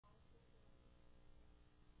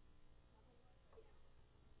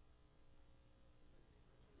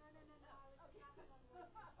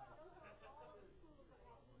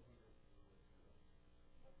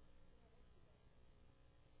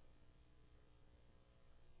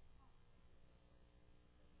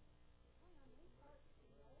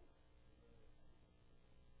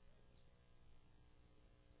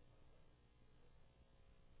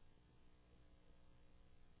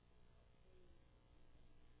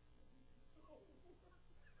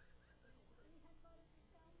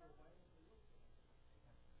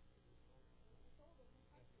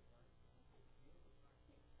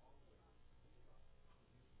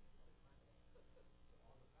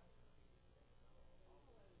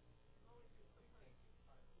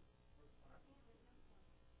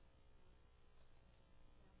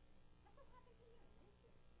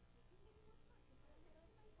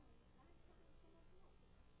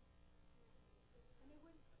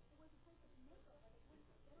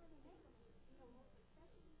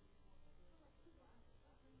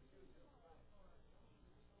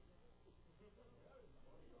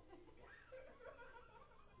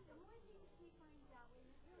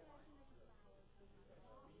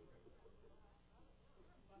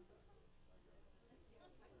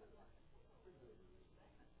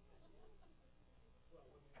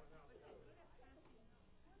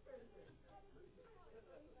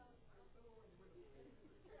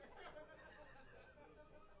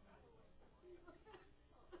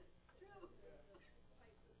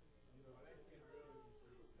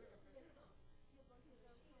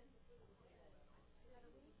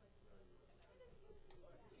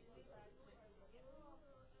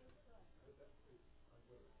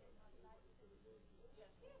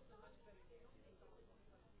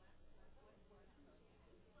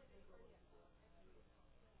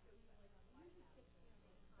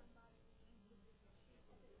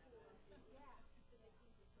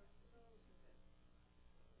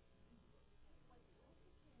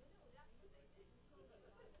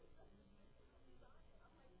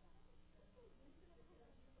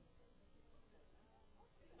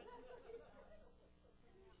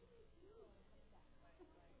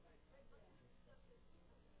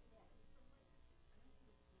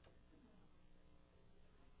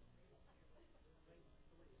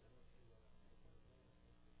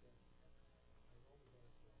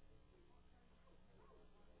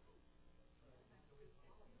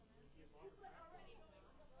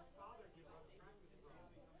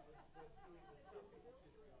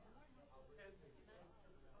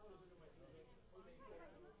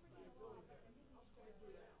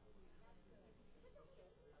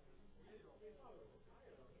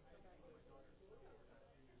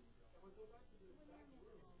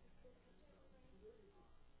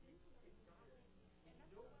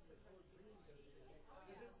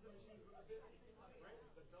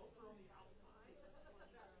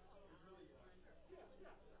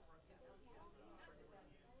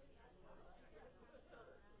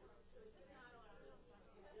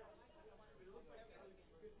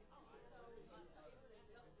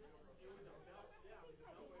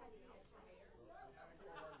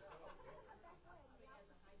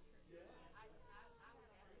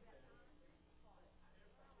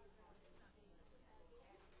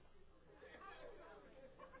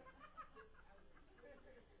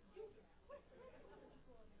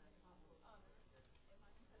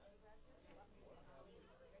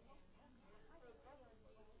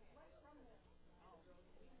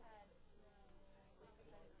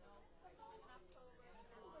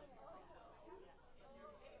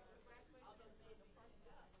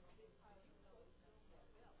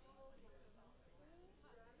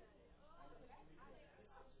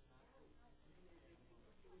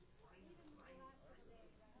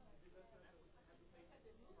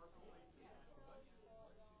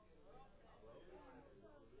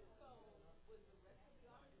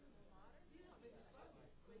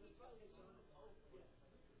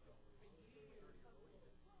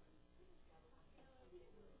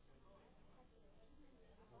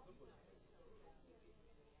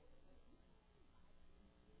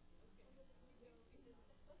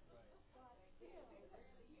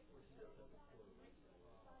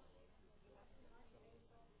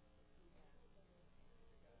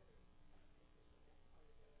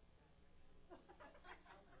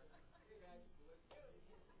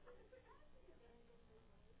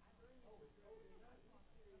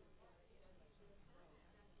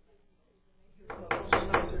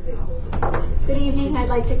Good evening. I'd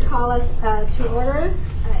like to call us to order.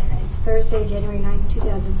 It's Thursday, January 9th,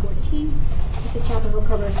 2014, at the Chapel Hill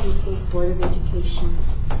Public Schools Board of Education.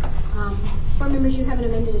 Board members, you have an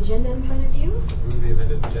amended agenda in front of you. Move the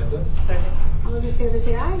amended agenda. Second. All those in favor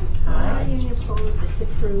say aye. Aye. Any opposed? It's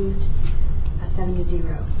approved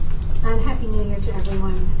 7-0. And Happy New Year to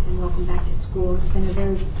everyone, and welcome back to school. It's been a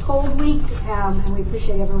very cold week, and we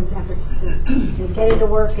appreciate everyone's efforts to get into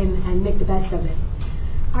work and make the best of it.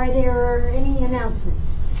 Are there any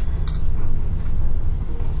announcements?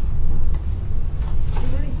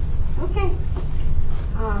 Okay.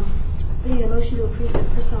 We need a motion to approve the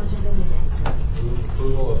personnel agenda and addendum. Move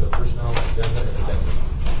approval of the personnel agenda and addendum.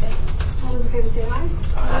 Second. All those in favor say aye.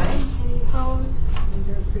 Aye. Any opposed? Those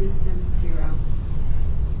are approved 7-0.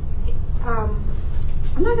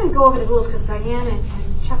 I'm not going to go over the rules because Diane and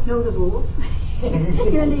Chuck know the rules.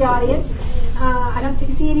 You're in the audience. I don't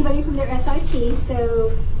see anybody from their SIT,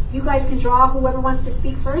 so you guys can draw whoever wants to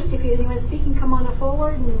speak first. If anyone is speaking, come on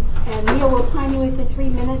forward, and Neil will time you within 3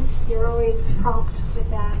 minutes. You're always prompt with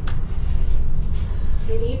that.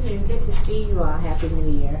 Good evening. Good to see you all. Happy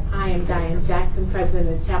New Year. I am Diane Jackson,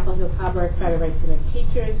 President of Chapel Hill Coburg Federation of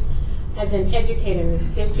Teachers. As an educator in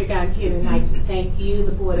this district, I'm here tonight to thank you,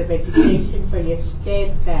 the Board of Education, for your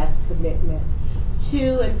steadfast commitment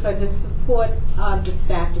to and for the support of the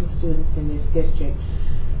staff and students in this district.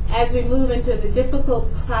 As we move into the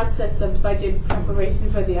difficult process of budget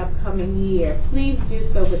preparation for the upcoming year, please do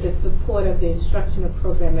so with the support of the instructional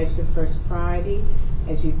program as your first priority,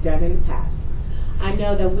 as you've done in the past. I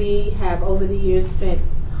know that we have over the years spent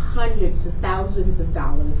hundreds of thousands of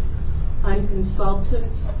dollars on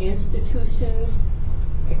consultants, institutions,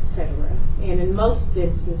 etc. And in most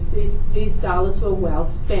instances, these dollars were well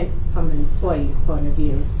spent from an employee's point of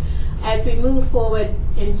view. As we move forward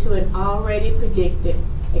into an already predicted,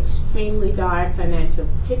 extremely dire financial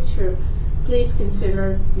picture, please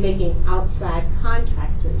consider making outside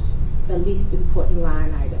contractors the least important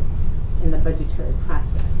line item in the budgetary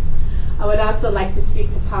process. I would also like to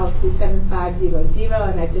speak to policy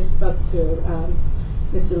 7500, and I just spoke to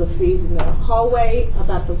Mr. LaFreeze in the hallway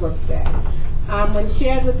about the workday. When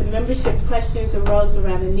shared with the membership, questions arose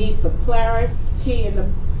around the need for clarity in the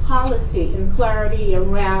policy and clarity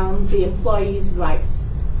around the employee's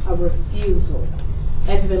rights of refusal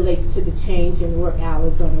as it relates to the change in work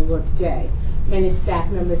hours on a work day. Many staff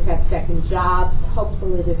members have second jobs.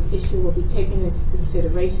 Hopefully this issue will be taken into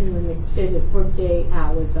consideration when extended workday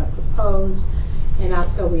hours are proposed. And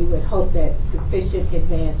also we would hope that sufficient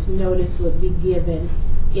advance notice would be given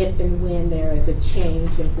if and when there is a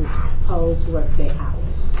change in the proposed workday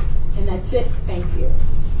hours. And that's it. Thank you.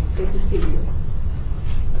 Good to see you.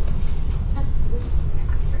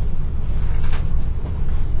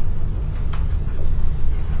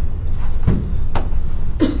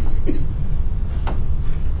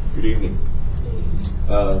 Good evening.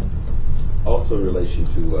 Also in relation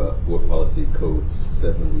to Board Policy Code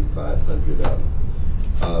 7500,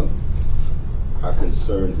 our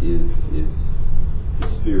concern is the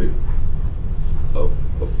spirit of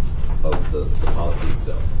the policy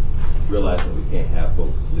itself. Realizing we can't have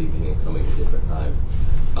folks leaving and coming at different times.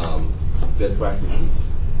 Best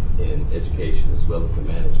practices in education as well as in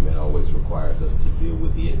management always requires us to deal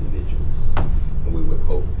with the individuals. And we would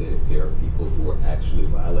hope that if there are people who are actually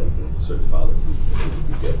violating certain policies, that they would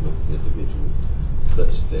be dealt with as individuals,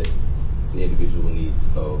 such that the individual needs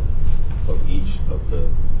of each of the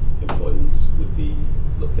employees would be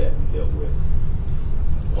looked at and dealt with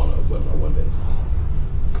on a one-by-one basis.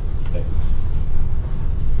 Thank you.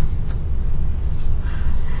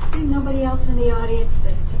 Seeing nobody else in the audience,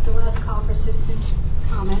 but just a last call for citizen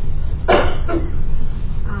comments.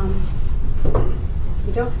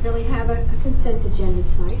 We don't really have a consent agenda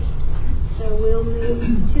tonight, so we'll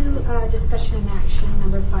move to discussion and action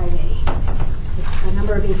number 5A, a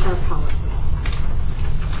number of HR policies.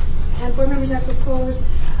 And board members, I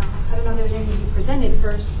propose, I don't know if there's anything to be presented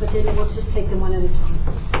first, but then we'll just take them one at a time.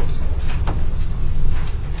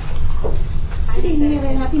 Good evening,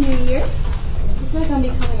 everyone. Happy New Year. I feel like I'm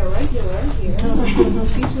becoming a regular here.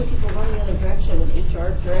 Usually people run the other direction and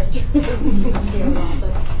HR director isn't here a lot.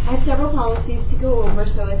 But I have several policies to go over,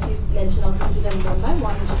 so as you mentioned, I'll go through them one by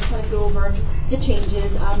one and just kind of go over the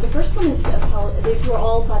changes. The first one is, these were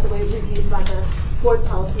all, by the way, reviewed by the Board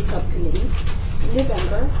Policy Subcommittee in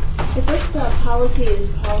November. The first policy is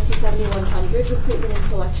Policy 7100, Recruitment and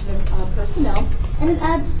Selection of Personnel, and it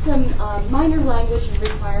adds some minor language and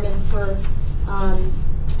requirements for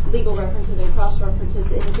legal references and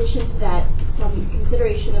cross-references. In addition to that, some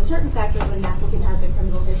consideration of certain factors when an applicant has a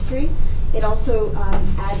criminal history. It also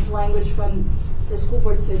adds language from the School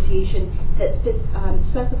Board Association that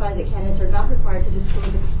specifies that candidates are not required to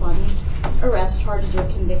disclose expunged arrest charges or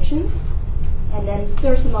convictions. And then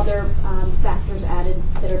there are some other factors added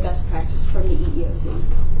that are best practice from the EEOC.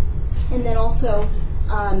 And then also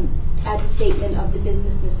adds a statement of the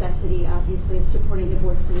business necessity, obviously, of supporting the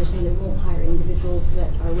board's position that won't hire individuals that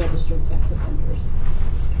are registered sex offenders.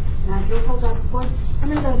 Now, if you'll hold up the board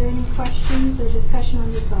members, are there any questions or discussion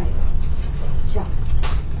on this item? John.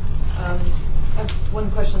 I have one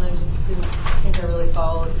question. I just didn't think I really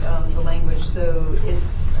followed the language. So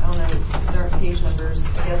it's, I don't know, these aren't page numbers.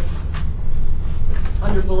 I guess it's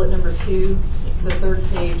under bullet number 2. It's the third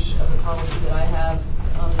page of the policy that I have.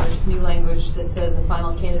 There's new language that says a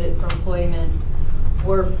final candidate for employment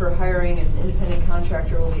or for hiring as an independent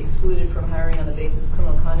contractor will be excluded from hiring on the basis of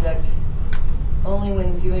criminal conduct only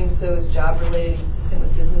when doing so is job-related and consistent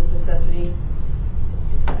with business necessity.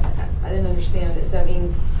 I didn't understand if that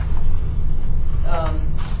means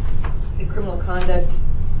the criminal conduct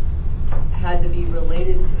had to be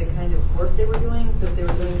related to the kind of work they were doing. So if they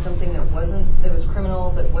were doing something that was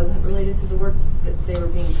criminal but wasn't related to the work that they were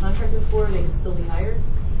being contracted for, they could still be hired.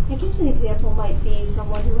 I guess an example might be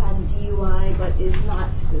someone who has a DUI but is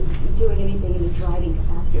not doing anything in a driving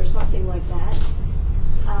capacity or something like that.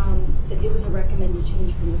 It was a recommended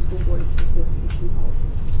change from the School Board Association policy.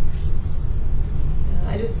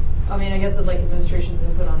 I guess I'd like administration's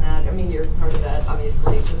input on that. I mean, you're part of that,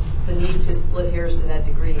 obviously. Just the need to split hairs to that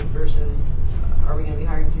degree versus are we going to be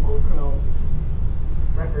hiring people with criminal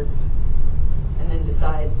records and then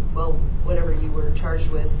decide, well, whatever you were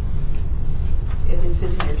charged with, if it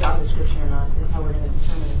fits in your job description or not, is how we're going to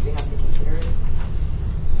determine if we have to consider it.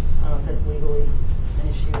 I don't know if that's legally an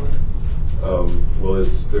issue or. Well,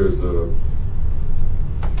 there's a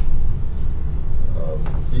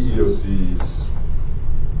EEOC's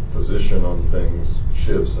position on things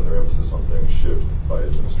shifts, and their emphasis on things shift by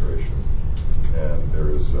administration. And there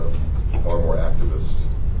is a far more activist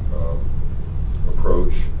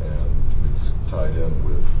approach, and it's tied in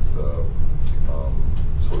with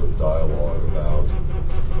sort of dialogue about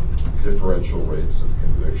differential rates of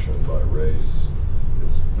conviction by race.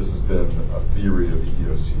 This has been a theory of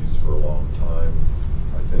EEOC's for a long time.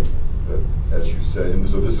 I think that, as you say, and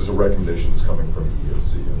so this is a recommendation that's coming from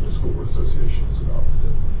EEOC, and the School Board Association has adopted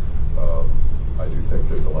it. I do think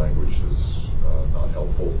that the language is not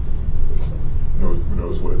helpful. Who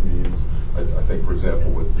knows what it means? I think, for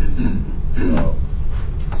example, with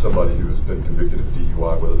somebody who has been convicted of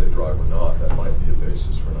DUI, whether they drive or not, that might be a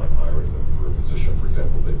basis for not hiring them for a position. For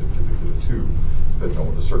example, they've been convicted of 2, depending on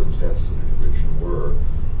what the circumstances of the conviction were,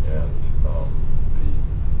 and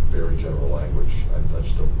the very general language, I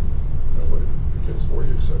just don't know what it gets for you,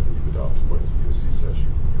 except that you've adopted what EEOC says you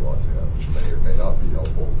ought to have, which may or may not be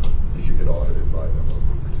helpful if you get audited by them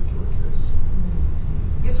over a particular case.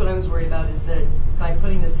 I guess what I was worried about is that by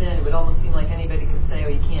putting this in, it would almost seem like anybody could say, oh,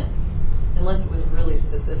 you can't, unless it was really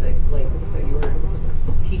specific, like that you were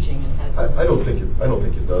teaching and had some. I don't think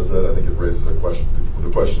it does that. I think it raises the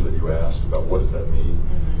question that you asked about what does that mean.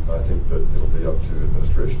 I think that it'll be up to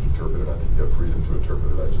administration to interpret it. I think you have freedom to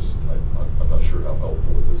interpret it. I'm not sure how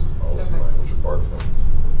helpful it is as policy language apart from.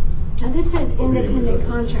 Now this says independent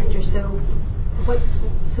contractor, so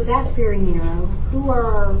that's very narrow. Who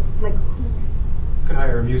are Could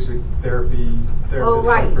hire a music therapy therapist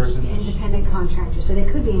type person. Independent contractors. So they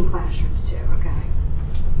could be in classrooms too. Okay,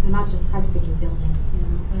 and not just. I was thinking building.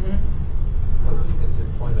 Well, it's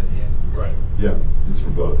employment and right. Yeah, it's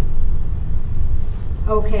for both.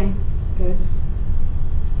 Okay, good.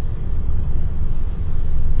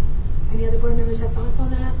 Any other board members have thoughts on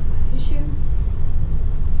that issue?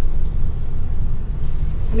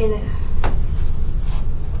 I mean,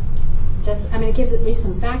 it gives at least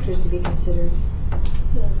some factors to be considered.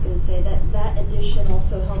 So I was going to say that addition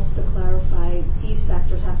also helps to clarify these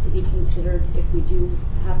factors have to be considered if we do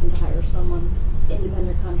happen to hire someone,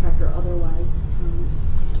 independent contractor or otherwise.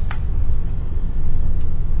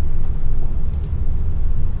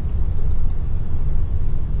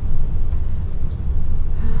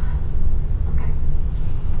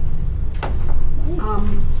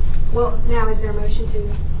 Well, now is there a motion to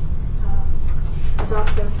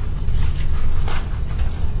adopt the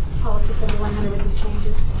policy 7100 with these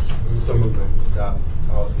changes? So moved to adopt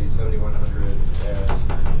policy 7100 as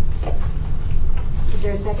amended. Is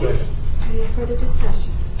there a second? Any further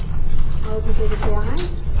discussion? All those in favor say aye.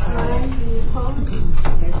 Aye. Any opposed?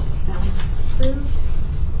 Okay, that's approved.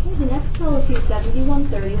 Okay, the next policy is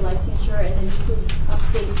 7130, licensure, and includes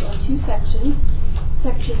updates on 2 sections.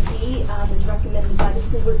 Section B is recommended by the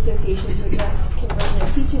School Board Association to address conversion of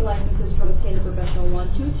teaching licenses from a standard professional 1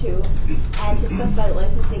 to a 2, and to specify that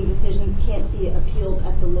licensing decisions can't be appealed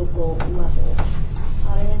at the local level.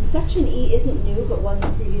 And then Section E isn't new, but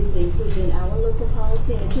wasn't previously included in our local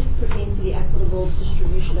policy, and it just pertains to the equitable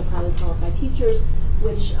distribution of highly qualified teachers,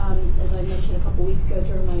 which, as I mentioned a couple weeks ago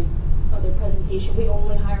during my other presentation, we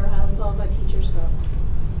only hire highly qualified teachers. So,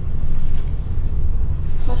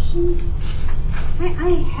 questions? I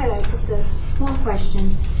had just a small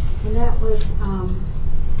question, and that was on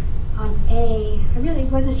A. I really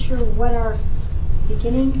wasn't sure what our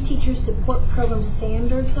beginning teacher support program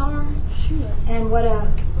standards are. Sure. And what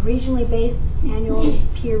a regionally based annual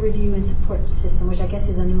peer review and support system, which I guess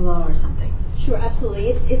is a new law or something. Sure, absolutely.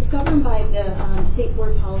 It's governed by the State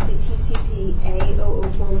Board Policy TCPA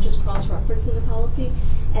 004, which is cross-referenced in the policy.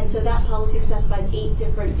 And so that policy specifies 8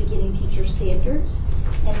 different beginning teacher standards.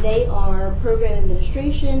 And they are program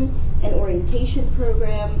administration, an orientation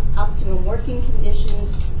program, optimum working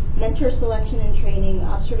conditions, mentor selection and training,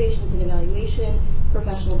 observations and evaluation,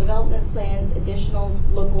 professional development plans, additional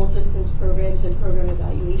local assistance programs, and program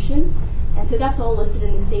evaluation. And so that's all listed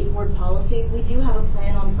in the State Board Policy. We do have a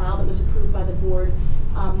plan on file that was approved by the board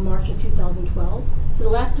March of 2012. So the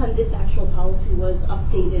last time this actual policy was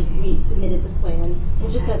updated, we submitted the plan.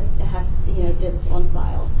 It just says it has, that it's on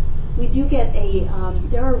file. We do get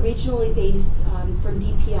there are regionally based from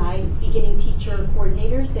DPI beginning teacher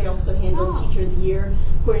coordinators. They also handle Teacher of the Year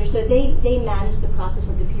coordinators. So they manage the process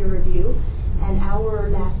of the peer review. And our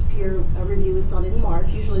last peer review was done in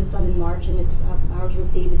March. Usually it's done in March, and ours was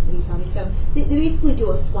Davidson County. So they basically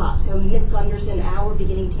do a swap. So Ms. Gunderson, our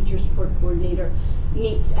beginning teacher support coordinator,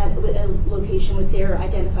 meets at a location with their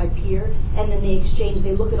identified peer, and then they exchange.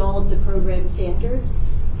 They look at all of the program standards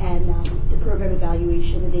and the program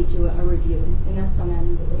evaluation, and they do a review, and that's done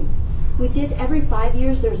annually. We did every 5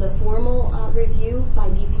 years. There's a formal review by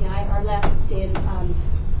DPI. Our last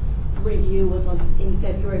review was in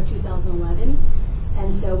February of 2011,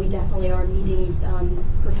 and so we definitely are meeting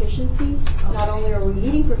proficiency. Okay. Not only are we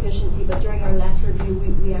meeting proficiency, but during our last review,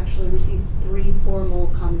 we actually received 3 formal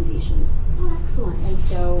commendations. Oh, excellent. And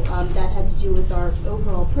so that had to do with our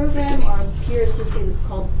overall program. Our peer assistance, it was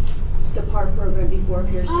called the PAR program before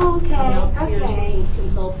peer assistance. Oh, okay. Peer assistance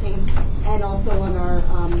consulting, and also on our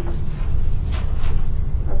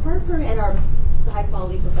PAR program and our high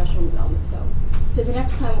quality professional development. So the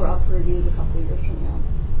next time we're up for review is a couple of years from now.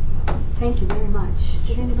 Thank you very much.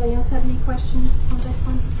 Did anybody else have any questions on this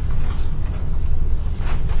one?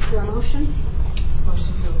 Is there a motion?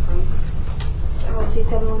 Motion to approve. LC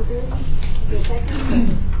 7130. Is there a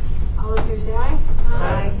second? All in favor say aye.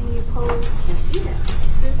 Aye. Any opposed? Yeah, it's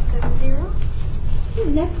approved 7-0.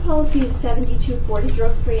 The next policy is 7240,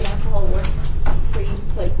 drug-free and alcohol-free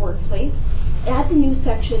workplace. It adds a new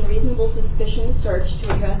section, reasonable suspicion search,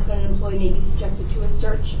 to address when an employee may be subjected to a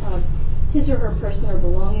search of his or her person or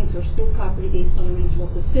belongings or school property based on a reasonable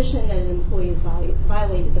suspicion that an employee has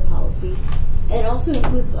violated the policy. And it also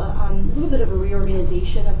includes a little bit of a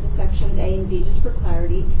reorganization of the sections A and B, just for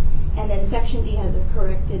clarity. And then Section D has a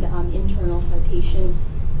corrected internal citation.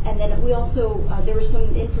 And then we also, there was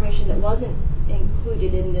some information that wasn't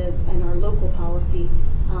included in our local policy,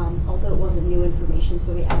 although it wasn't new information,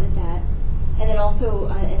 so we added that. And then also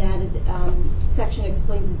an added section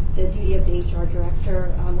explains the duty of the HR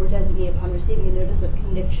director or designee upon receiving a notice of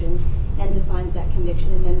conviction, and defines that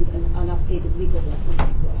conviction, and then an updated legal reference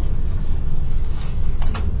as well.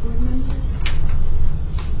 Board members?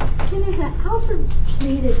 Ken, is an Alfred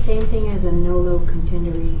plea the same thing as a nolo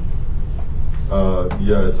contendery?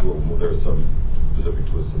 Yeah, it's a little more. There's some specific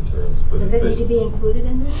twists and turns, but does it need to be included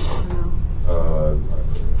in this or no?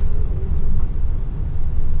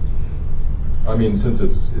 I mean, since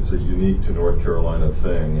it's a unique to North Carolina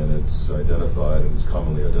thing, and it's identified, and it's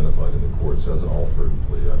commonly identified in the courts as an Alford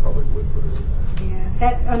plea, I probably would put it in there. Yeah,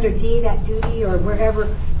 that under D, that duty, or wherever,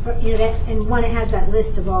 you know, that, and one, it has that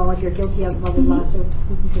list of all, if you're guilty of blah, blah, blah, so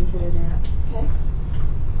we can consider that. Okay.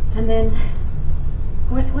 And then,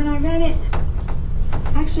 when I read it,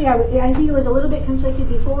 actually, I think it was a little bit conflicted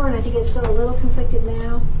before, and I think it's still a little conflicted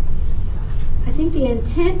now. I think the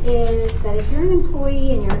intent is that if you're an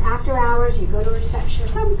employee and you're after hours, you go to a reception or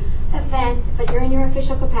some event, but you're in your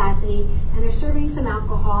official capacity, and they're serving some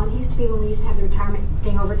alcohol, and it used to be when we used to have the retirement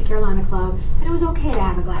thing over at the Carolina Club, and it was okay to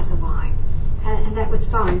have a glass of wine. And that was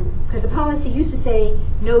fine, because the policy used to say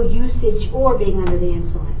no usage or being under the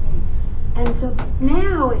influence. And so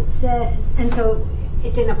now it says, and so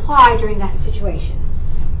it didn't apply during that situation.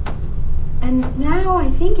 And now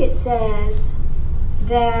I think it says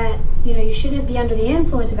that, you know, you shouldn't be under the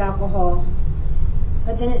influence of alcohol,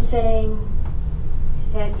 but then it's saying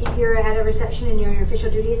that if you're at a reception and you're in your official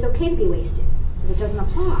duty, it's okay to be wasted, but it doesn't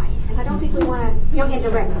apply. And I don't think we want to, you know,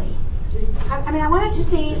 indirectly. I mean, I wanted to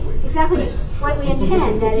say exactly what we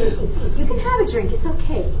intend, that it's, you can have a drink, it's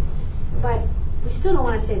okay, but we still don't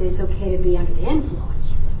want to say that it's okay to be under the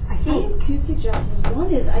influence, I I think. have 2 suggestions.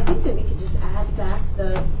 One is, I think that we could just add back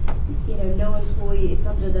the, you know, no employee, it's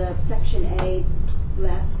under the Section A,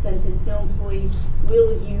 last sentence, no employee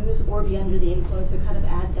will use or be under the influence, so kind of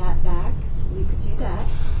add that back. We could do that.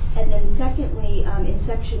 And then secondly, in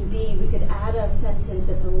Section B, we could add a sentence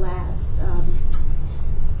at the last,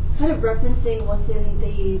 kind of referencing what's in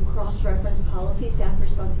the cross-reference policy, staff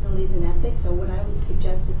responsibilities and ethics. So what I would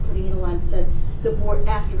suggest is putting in a line that says, the board,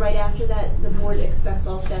 right after that, the board expects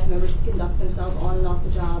all staff members to conduct themselves on and off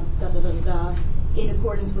the job, in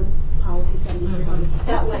accordance with policy 7300.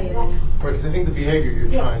 That way. Right, because I think the behavior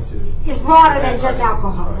you're trying to... It's broader than just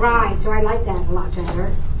alcohol. Right, so I like that a lot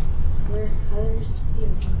better. Where others?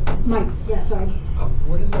 Mike, yeah, sorry.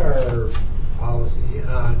 What is our policy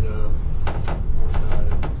on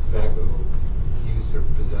tobacco use or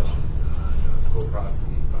possession on school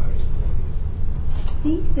property by employees? I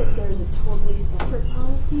think that there's a totally separate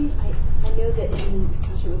policy. I know that in,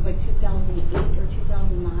 gosh, it was like 2008 or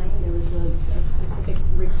 2009, there was a specific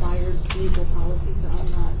required legal policy, so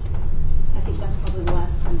I think that's probably the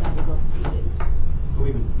last time that was updated. I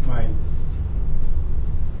believe my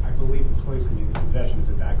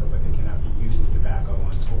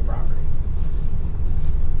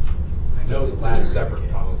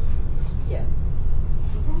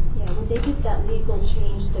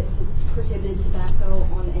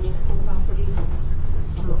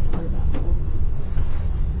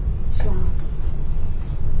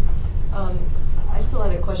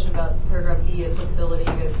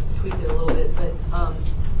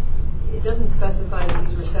because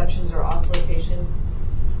these receptions are off location.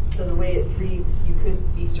 So the way it reads, you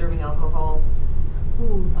could be serving alcohol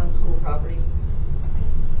on school property.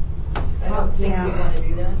 I don't think we want to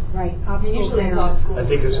do that. Right, off school Usually it's grounds. off school. I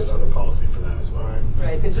think there's another policy for that as well.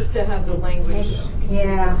 Right, but just to have the language consistent.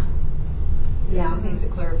 Yeah. It Yeah. just needs to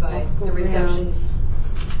clarify Off school the receptions.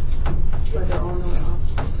 Whether on or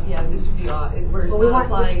off. Yeah, this would be off. Where it's Well, we not want-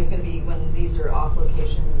 applying is going to be when these are off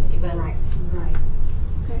location events. Right.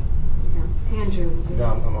 Okay. Yeah. Andrew. No,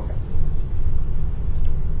 I'm okay.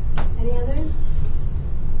 Any others?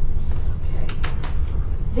 Okay.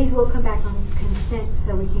 These will come back on consent,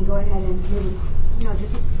 so we can go ahead and move. No,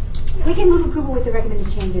 we can move approval with the recommended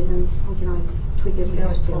changes, and we can always tweak it if we can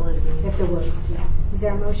have always pull it if we to. need If the words, yeah. Is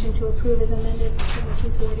there a motion to approve as amended, number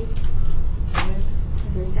 240?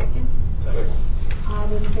 Is there a second? Second. All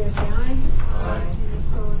those in favor say aye. Aye. Any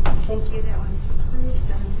opposed? Thank you. That one's approved,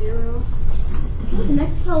 7-0. Okay, the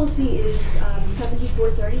next policy is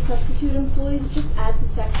 7430, substitute employees. It just adds a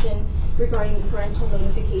section regarding parental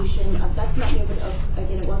notification. That's not new, but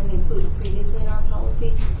again, it wasn't included previously in our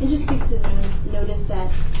policy. It just speaks to the notice that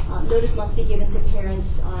notice must be given to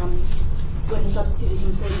parents when the substitute is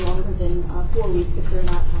employed longer than 4 weeks if they're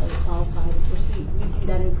not highly qualified. Of course, we do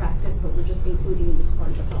that in practice, but we're just including it as part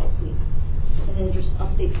of the policy. And then it just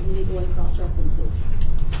updates the legal and cross-references.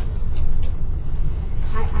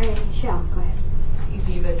 Michelle, go ahead. It's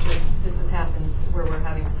easy, but just this has happened where we're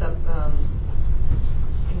having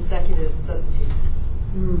consecutive substitutes.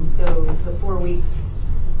 So the 4 weeks,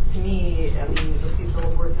 to me, I mean, we'll see if the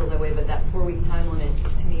whole board feels that way, but that 4-week time limit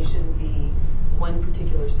to me shouldn't be one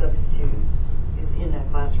particular substitute is in that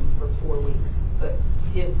classroom for 4 weeks. But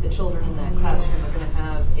if the children in that classroom are going to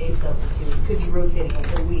have a substitute, it could be rotating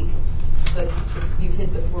every week, but you've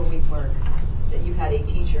hit the 4-week mark that you've had a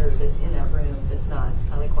teacher that's in that room that's not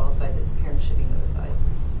highly qualified, that the parents should be notified.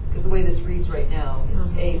 Because the way this reads right now, it's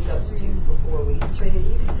a substitute for 4 weeks. Right,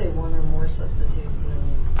 you could say one or more substitutes, and then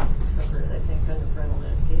you cover it, I think, under parental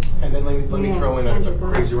notification. And then let me throw in a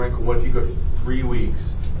crazy wrinkle. What if you go 3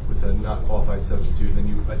 weeks with a not qualified substitute, and then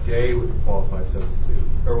you a day with a qualified substitute,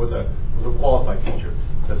 or with a qualified teacher?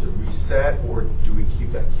 Does it reset, or do we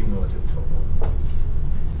keep that cumulative total?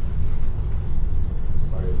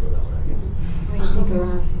 Sorry to throw that one at you. What do you think,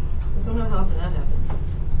 Ross? I don't know how often that happens.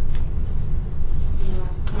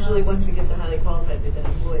 Usually once we get the highly qualified, they've been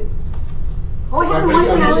employed. Oh, it happened But once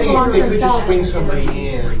when I'm I was just a saying, long-term they could just sub. swing somebody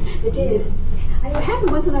in. It did. It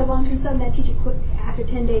happened once when I was long-term sub, and that teacher quit after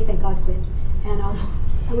 10 days, thank God quit. And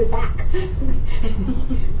I was back.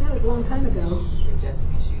 That was a long time ago.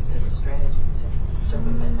 Suggesting issues as a strategy to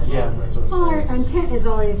circumvent. Yeah, that's what I'm Well, saying. our intent is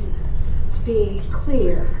always to be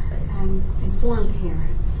clear and inform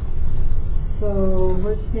parents. So,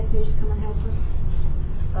 wordsmith, you just come and help us.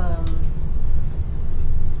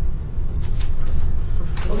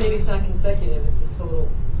 Well, maybe it's not consecutive, it's a total.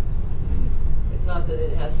 It's not that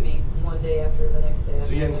it has to be one day after the next day.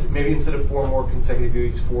 So yeah, maybe instead of 4 more consecutive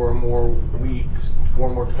weeks, 4 more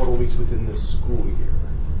total weeks within the school year.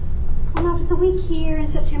 Well, no, if it's a week here in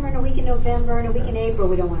September and a week in November and a week in April,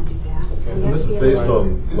 we don't want to do that. So you And have this to is be able based to-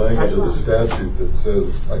 on This is language of the timeline. statute that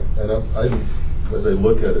says, as I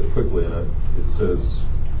look at it quickly, and it says,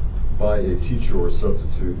 by a teacher or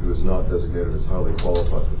substitute who is not designated as highly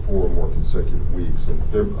qualified for 4 or more consecutive weeks. And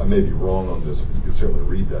I may be wrong on this, but you could certainly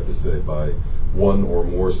read that to say by 1 or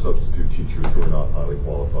more substitute teachers who are not highly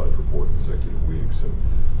qualified for 4 consecutive weeks. And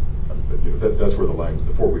that's where the language,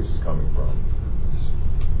 the 4 weeks is coming from.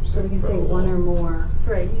 So we can say 1 or more.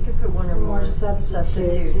 Right, you could put one or more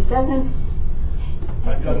substitutes. It doesn't.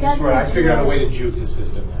 I'm just right. I figured out a way to juke the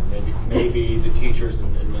system there. Maybe the teachers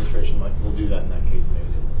and administration will do that in that case. Maybe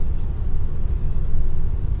they won't.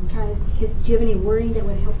 I'm trying to. Do you have any wording that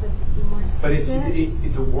would help us be more But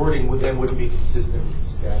specific? the wording wouldn't be consistent with the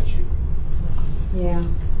statute. Yeah.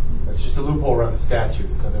 It's just a loophole around the statute.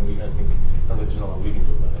 It's something I think sounds like there's not a lot we can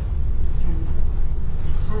do about it.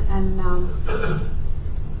 And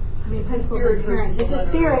I mean, principals spirit and parents. versus It's the a letter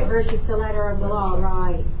spirit of the law. versus the letter of the law,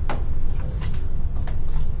 right?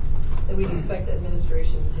 That we'd expect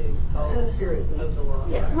administration to follow the spirit of the law.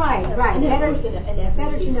 Yeah. Right. And Better, of course, in every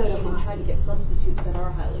better to case, we notify. can try to get substitutes that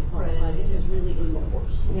are highly qualified. Right. This is really in the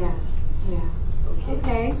course. Yeah.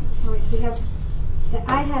 Okay. All right. So we have.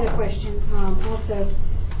 I had a question also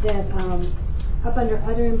that up under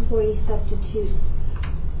other employee substitutes,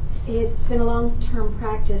 it's been a long-term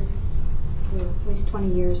practice for at least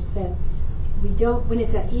 20 years that we don't, when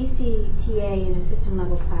it's an ECTA in a system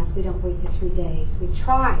level class, we don't wait the 3 days. We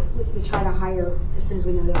try to hire as soon as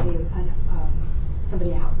we know there'll be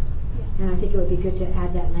somebody out. Yeah. And I think it would be good to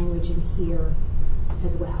add that language in here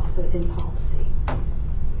as well, so it's in policy.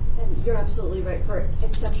 And And you're absolutely right. For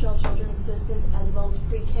exceptional children's assistants as well as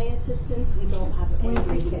pre-K assistants, we don't have any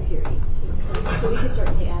grading period. So we could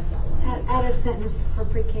certainly add that one. Add a sentence for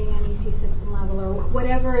pre-K and EC system level or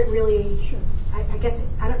whatever it really. Sure. I guess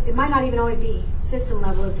it might not even always be system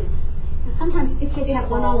level if it's. Sometimes kids have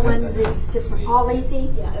 101s. It's different. All EC.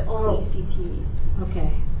 Yeah, all ECTs.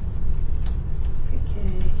 Okay.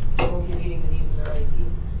 Pre-K. Or meeting the needs of their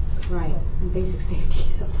IEP. Right. And basic safety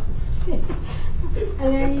sometimes. Are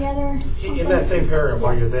there any other? In that same paragraph,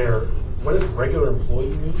 while you're there, what does regular employee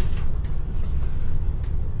mean?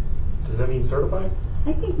 Does that mean certified?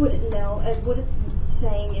 I think what it's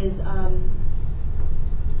saying is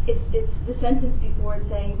it's the sentence before it's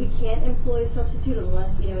saying we can't employ a substitute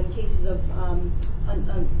unless in cases of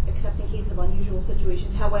except in case of unusual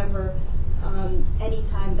situations. However,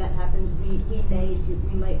 anytime that happens, we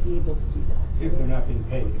might be able to do that. So if they're not being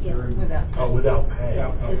paid. If Yeah. they're in, Without pay.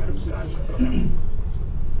 Is the key Gotcha. piece. Okay.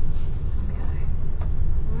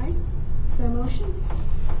 All right. So motion.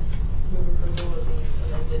 Move approval of the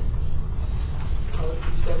amended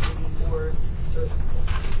policy 74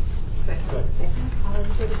 Second. Second. All those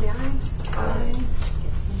in favor say aye. Aye.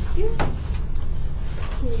 Thank you.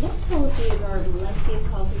 The next policy is our lengthiest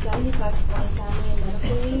policy, 7520, family and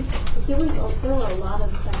medical leave. There were a lot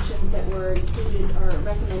of sections that were included or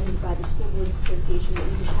recommended by the School Boards Association that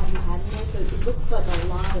we just hadn't had in there. So it looks like a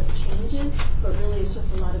lot of changes, but really it's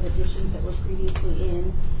just a lot of additions that were previously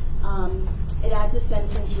in. It adds a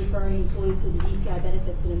sentence referring employees to the DPI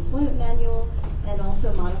Benefits and Employment Manual, and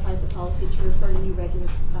also modifies the policy to refer to new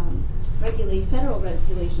regulate federal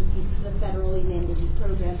regulations, since this is a federally mandated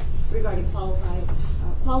program regarding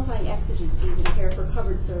qualifying exigencies and care for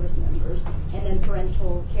covered service members. And then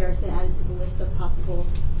parental care has been added to the list of possible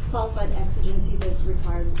qualified exigencies as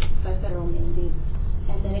required by federal mandate.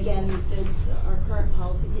 And then again, our current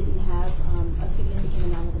policy didn't have a significant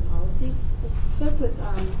amount of the policy. I spoke with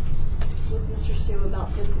Mr. Stu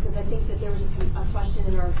about this because I think that there was a question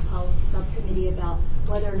in our policy subcommittee about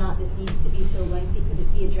whether or not this needs to be so lengthy. Could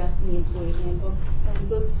it be addressed in the employee handbook? And we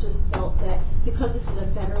both just felt that because this is a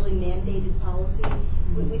federally mandated policy,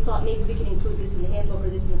 we thought maybe we could include this in the handbook or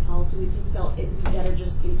this in the policy. We just felt it would be better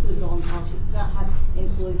just to include it all in policies to not have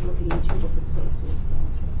employees looking in two different places. So.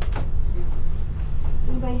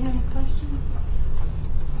 Anybody have any questions?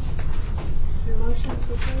 Is there a motion to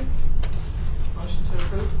approve? Motion to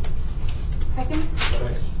approve? Second?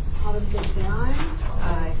 All those in favor say aye.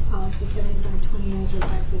 Aye. Policy 7520 as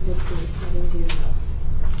requested is approved, 7-0.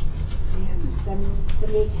 And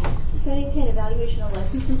 7810. 7810, evaluation of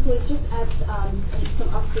licensed employees, just adds some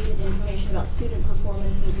updated information about student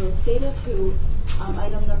performance and growth data to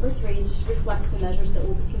item number 3. It just reflects the measures that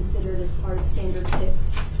will be considered as part of Standard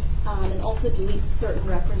 6. And also deletes certain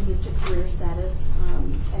references to career status,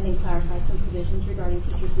 and then clarifies some provisions regarding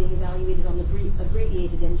teachers being evaluated on the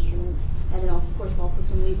abbreviated instrument, and then of course also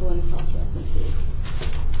some legal and cross-references.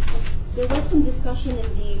 There was some discussion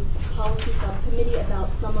in the policy subcommittee about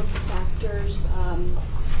some of the factors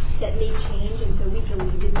that may change, and so we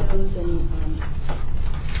deleted those, and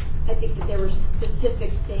I think that there were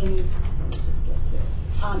specific things, let me just get to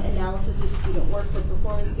analysis of student work for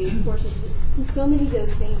performance-based courses. So many of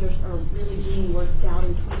those things are really being worked out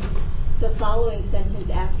and tweaked. The following sentence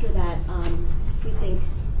after that, we think,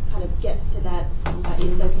 kind of gets to that.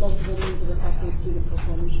 It says multiple means of assessing student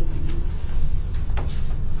performance should be used.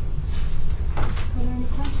 Are there any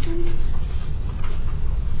questions?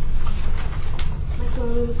 Mike, do you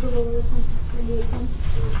want to move approval of this one? 7810?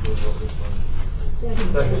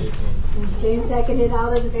 Second. Jay seconded. All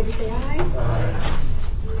those in favor say aye. Aye.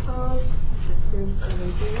 Opposed? It's approved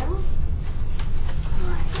 7-0. All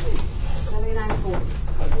right. 7940.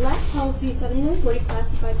 The last policy, 7940,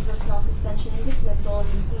 classified personnel suspension and dismissal, and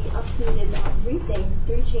we updated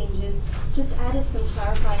 3 changes, just added some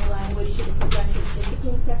clarifying language to the progressive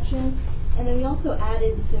discipline section, and then we also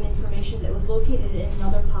added some information that was located in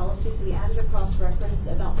another policy, so we added a cross-reference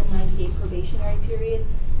about the 90-day probationary period,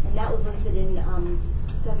 and that was listed in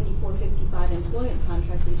 7455 employment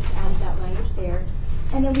contracts, so we just added that language there.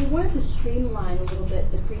 And then we wanted to streamline a little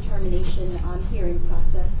bit the pre-termination hearing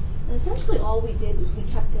process. And essentially all we did was we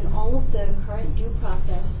kept in all of the current due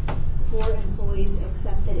process for employees,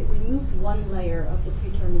 except that it removed one layer of the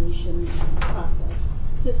pre-termination process.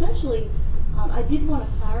 So essentially, I did want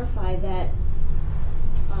to clarify that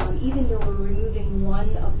even though we're removing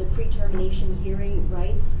one of the pre-termination hearing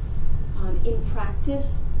rights, in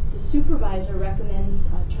practice, the supervisor recommends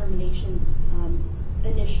termination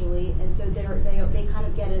initially, and so they kind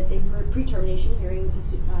of get a pre-termination hearing with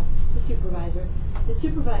the supervisor. The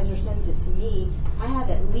supervisor sends it to me. I have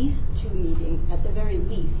at least 2 meetings, at the very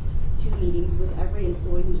least, 2 meetings with every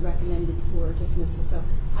employee who's recommended for dismissal. So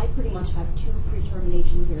I pretty much have 2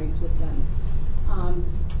 pre-termination hearings with them.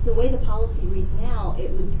 The way the policy reads now, it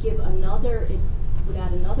would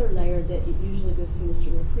add another layer that it usually goes to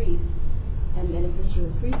Mr. LaCrease, and then if Mr.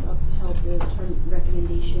 LaCrease upheld the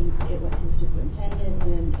recommendation, it went to the superintendent,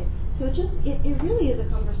 and then so it really is a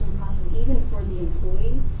cumbersome process, even for the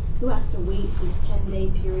employee who has to wait this 10-day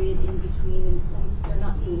period in between, and some they're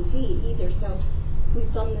not being paid either. So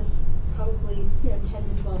we've done this probably 10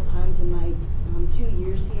 to 12 times in my 2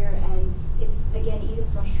 years here, and it's again even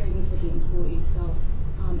frustrating for the employees. So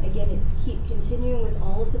again, it's keep continuing with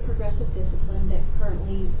all of the progressive discipline that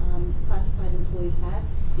currently classified employees have.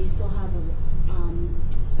 They still have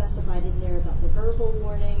specified in there about the verbal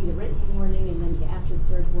warning, the written warning, and then after the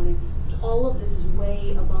 3rd warning. All of this is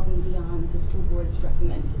way above and beyond the school board's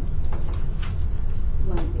recommended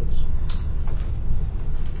language.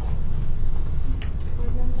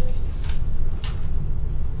 Board members?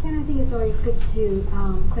 And I think it's always good to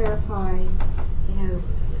clarify,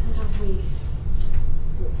 sometimes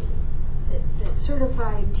that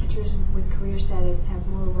certified teachers with career status have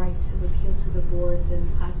more rights of appeal to the board than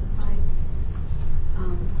classified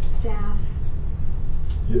staff.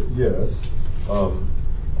 Yes,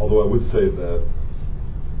 although I would say that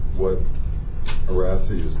what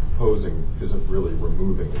Arasi is proposing isn't really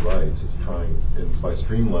removing rights. It's trying, and by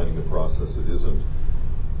streamlining the process, it isn't.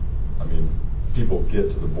 I mean, people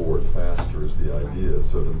get to the board faster is the idea,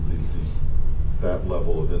 so that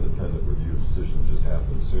level of independent review decision just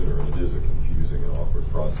happens sooner, and it is a confusing and awkward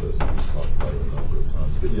process, and we've talked about it a number of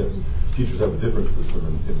times. But yes, teachers have a different system,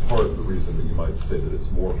 and in part the reason that you might say that it's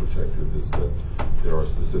more protective is that there are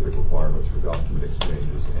specific requirements for document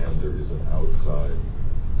exchanges, and there is an outside,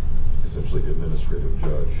 essentially administrative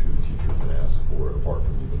judge who the teacher can ask for, apart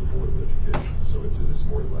from even the Board of Education. So it's a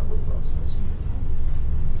more elaborate process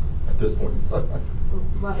at this point in time.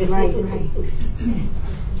 Right.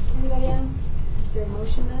 Anybody else? Is there a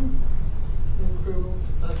motion then? Approval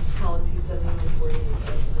of policy 7140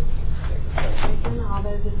 2006. Second, all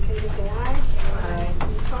those in favor say aye. Aye.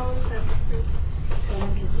 Any opposed? That's approved.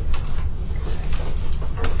 7-0.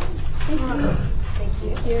 Thank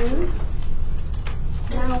you.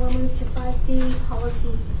 Now we'll move to 5B,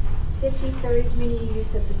 policy 53, community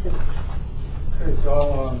use of facilities. Okay, so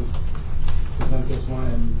I'll present this one,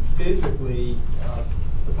 and basically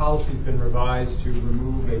the policy's been revised to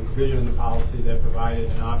remove a provision in the policy that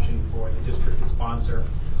provided an option for the district to sponsor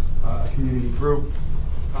a community group,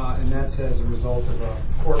 and that's as a result of a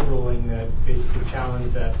court ruling that basically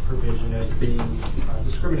challenged that provision as being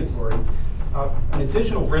discriminatory. An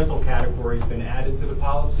additional rental category has been added to the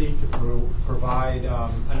policy to provide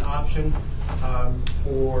an option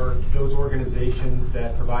for those organizations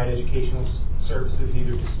that provide educational services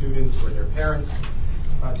either to students or their parents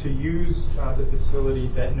to use the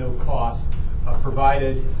facilities at no cost,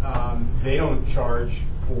 provided they don't charge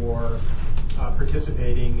for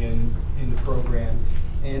participating in the program,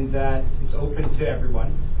 and that it's open to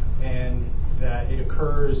everyone, and that it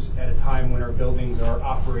occurs at a time when our buildings are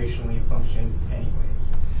operationally functioning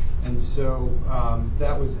anyways. And so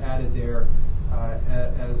that was added there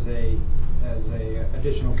as a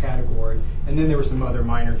additional category. And then there were some other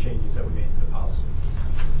minor changes that we made to the policy.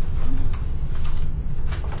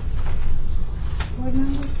 Board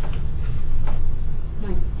members?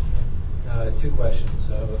 Mike. 2 questions,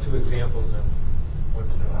 2 examples, and I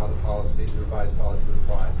want to know how the revised policy would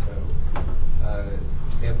apply. So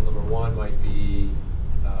example number 1 might be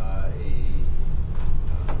a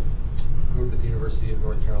group at the University of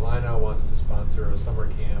North Carolina wants to sponsor a summer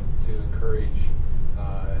camp to encourage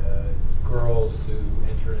girls to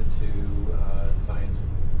enter into science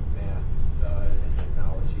and math and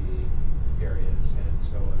technology areas, and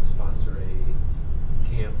so sponsor a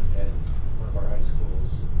camp at one of our high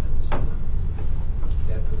schools in the summer. Is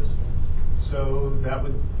that for this one? So that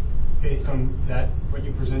would, based on that, what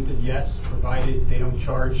you presented, yes, provided they don't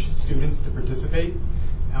charge students to participate,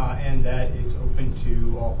 and that it's open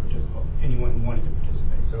to all participants, anyone who wanted to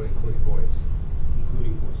participate. So including boys?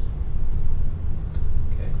 Including boys.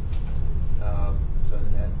 Okay.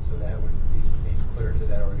 So that would be made clear to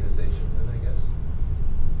that organization then, I guess?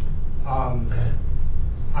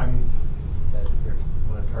 That if they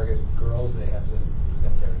want to target girls, they have to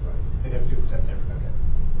accept everybody? They'd have to accept everybody.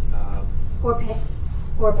 Okay.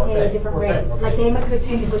 Or pay a different rate. Okay. Like they could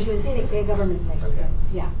pay, which would say they pay a government rate. Okay.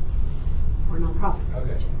 Yeah. Or nonprofit.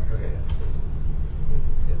 Okay. Okay.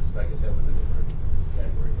 Yes, I guess that was a different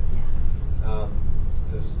category. Yes.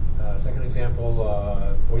 So, second example,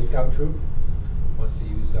 Boy Scout troop wants to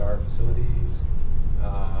use our facilities.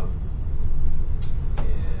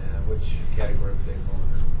 And which category would they fall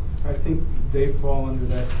under? I think they fall under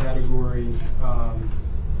that category of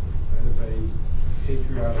a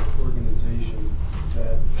patriotic organization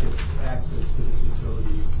that gets access to the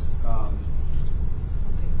facilities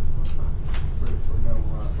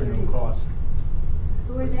for no cost.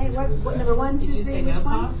 Who are they? What number 1, 2, Did you 3, say which no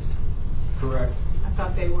one? cost? Correct. I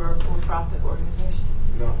thought they were a for-profit organization.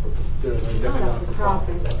 Not for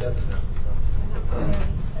Not-for-profit.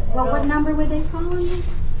 Well, what number would they fall under?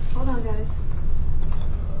 Hold on, guys.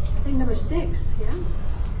 I think number 6, yeah?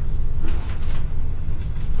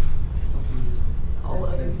 All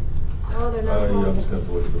others. Oh, they're Yeah, I'm not just going to have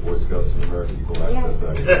to look at the Boy Scouts and American Equal Access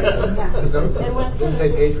Act. Yeah. Doesn't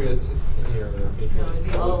say Patriots in here. No, it'd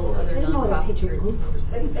be all other There's no other nonprofit Patriot groups, group. number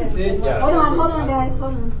 6. Yeah. Hold on, guys,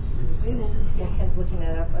 hold on. Wait a minute. Yeah, Ken's looking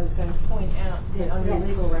that up. I was going to point out that under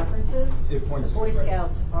Yes. legal references, It the points to Boy it, right.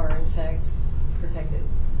 Scouts are in fact protected.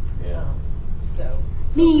 Yeah. So,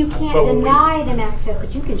 Meaning you can't But we- deny them access,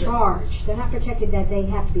 but you can charge. They're not protected that they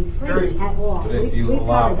have to be free at all. But if you We've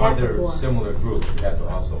allow covered that other before. similar groups, you have to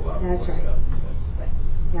also allow Boy That's Scouts right. and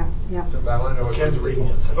Scouts. Yeah, yeah. So, but I want to know what Ken's reading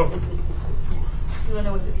it, so. You want to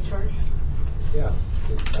know what they charge? Yeah,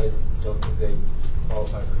 'cause I don't think they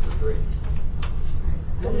qualify for free.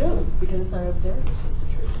 I don't know, because it's not up there, it's just the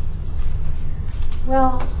truth.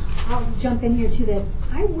 Well, I'll jump in here too that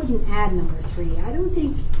I wouldn't add number 3. I don't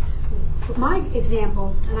think, for my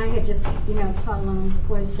example, and I had just, taught alone,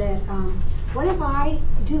 was that what if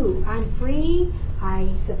I'm free, I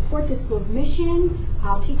support the school's mission,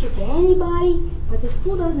 I'll teach it to anybody, but the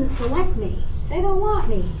school doesn't select me. They don't want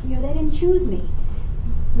me. They didn't choose me.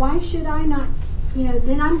 Why should I not,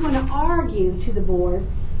 then I'm going to argue to the board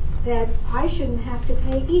that I shouldn't have to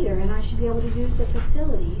pay either, and I should be able to use the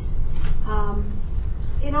facilities.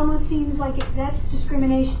 It almost seems like that's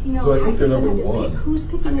discrimination. So I think they're number people have to one. pick who's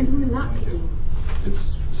picking and who's not picking.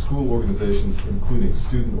 It's school organizations, including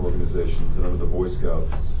student organizations, and under the Boy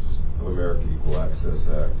Scouts of America Equal Access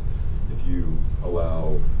Act, if you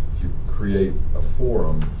create a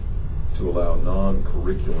forum to allow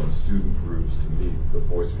non-curriculum student groups to meet, the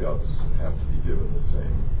Boy Scouts have to be given the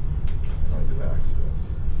same kind of access.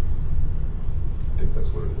 I think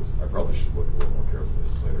that's what it is. I probably should look a little more carefully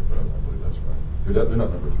later, but I believe that's right. They're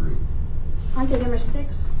not number 3. Aren't they number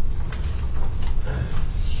 6?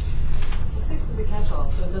 The 6 is a catch-all,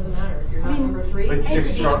 so it doesn't matter. If you're not number 3, But you six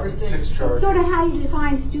could be char- number 6. six charge. It's sort of how you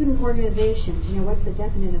define student organizations. What's the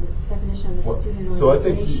definition of a student organization? So I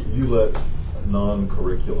think you let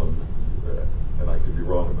non-curriculum, and I could be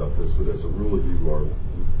wrong about this, but as a rule, you are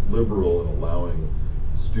liberal in allowing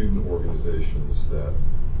student organizations that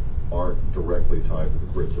aren't directly tied to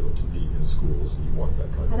the curriculum to meet in schools, and you want that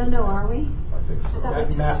kind of. I don't know, are we? I think so. I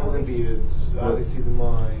thought Math Olympiads, Odyssey the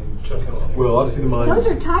Mind. Chess club. Well, obviously the mind. Those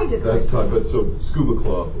are tied to That's curriculum. tied, but so scuba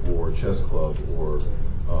club or chess club or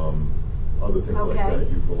other things like Okay. that,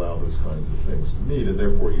 you allow those kinds of things to meet, and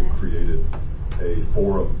therefore you've created a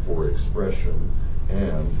forum for expression,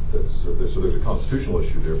 and so there's a constitutional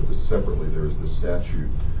issue there, but separately there's the statute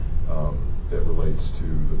that relates to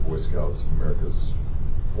the Boy Scouts of America's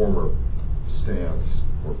former stance,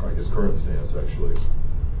 or I guess current stance actually,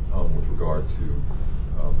 with regard to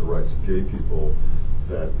the rights of gay people,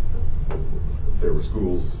 that there were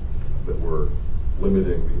schools that were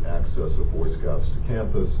limiting the access of Boy Scouts to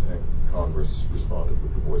campus, and Congress responded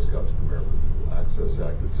with the Boy Scouts of America Equal Access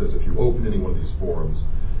Act that says if you open any one of these forums,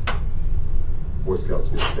 Boy Scouts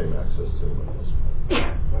get the same access as anyone else.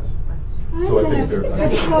 I'm So I going think to they're-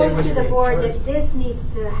 propose to the board that this needs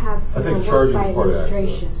to have I some more think work charging by is part of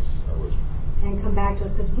administration access. I would. and come back to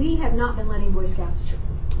us, because we have not been letting Boy Scouts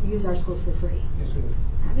use our schools for free. Yes, we do.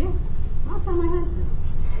 Have you? I'll tell my husband.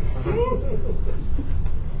 Serious?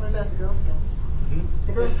 What about the Girl Scouts?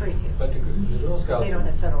 They're both free too. But the Girl Scouts They don't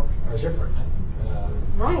have federal, are different.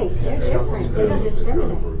 Right, they're they don't- different. They don't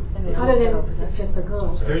discriminate. and they don't Other have federal than it's protection. just for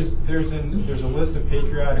girls. There's a list of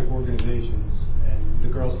patriotic organizations, and the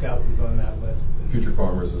Girl Scouts is on that list. Future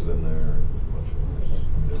Farmers is in there, and a bunch of others.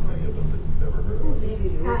 There are many of them that you've never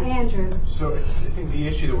heard of. Andrew. So I think the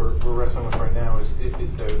issue that we're wrestling with right now is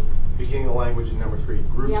the beginning of language in number 3,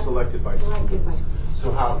 groups Yep. selected by Selected by schools. schools.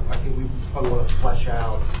 So I think we probably want to flesh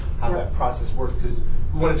out how Yep. that process works, because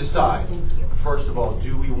we want to decide, Thank you. first of all,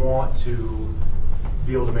 do we want to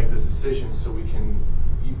be able to make those decisions so we can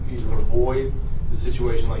either avoid the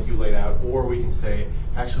situation like you laid out, or we can say,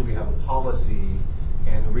 actually, we have a policy,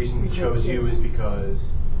 and the reason we chose you is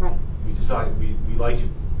because Right. we decided we liked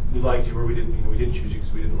you, or we didn't choose you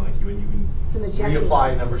because we didn't like you, and you Some can objective.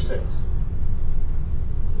 reapply number 6.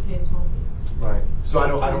 To pay a small fee. Right. So I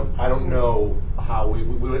don't know how we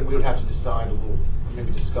would have to decide a little,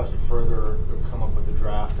 maybe discuss it further, or come up with a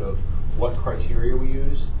draft of what criteria we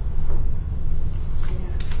use.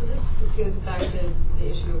 So this goes back to the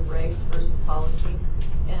issue of regs versus policy.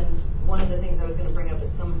 And one of the things I was going to bring up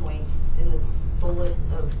at some point in this full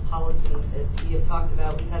list of policy that we have talked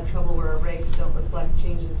about, we've had trouble where our regs don't reflect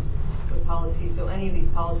changes with policy. So any of these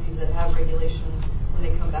policies that have regulation,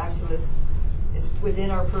 when they come back to us, it's within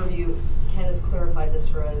our purview. Ken has clarified this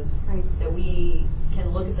for us, Right. that we can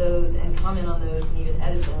look at those and comment on those and even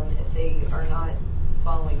edit them if they are not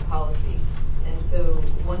following policy. And so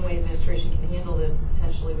one way administration can handle this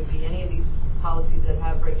potentially would be any of these policies that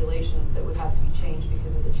have regulations that would have to be changed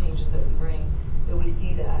because of the changes that we bring, that we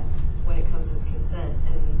see that when it comes to consent,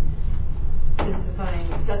 and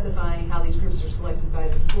specifying how these groups are selected by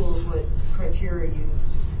the schools, what criteria are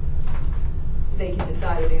used. They can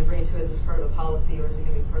decide, are they going to bring it to us as part of a policy, or is it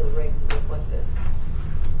going to be part of the regs that reflect this?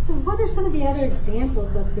 So what are some of the other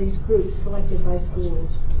examples of these groups selected by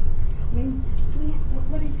schools? I mean,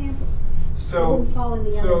 what examples? So, Wouldn't fall in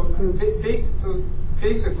the other groups. So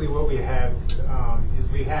basically what we have is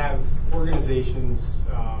we have organizations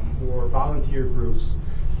or volunteer groups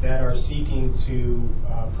that are seeking to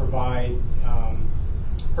provide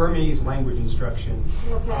Burmese language instruction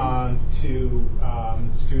to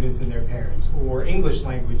students and their parents, or English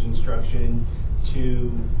language instruction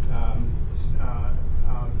to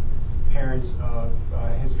parents of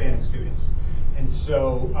Hispanic students. And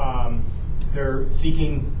so they're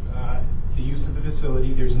seeking the use of the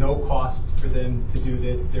facility. There's no cost for them to do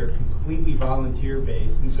this. They're completely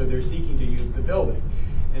volunteer-based, and so they're seeking to use the building.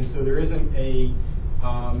 And so there isn't a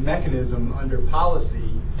mechanism under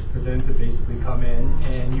policy for them to basically come in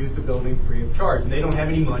and use the building free of charge. And they don't have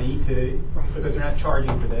any money to, because they're not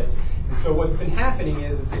charging for this. And so what's been happening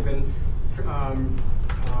is they've been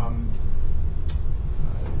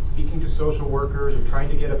speaking to social workers or trying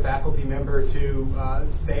to get a faculty member to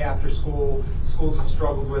stay after school. Schools have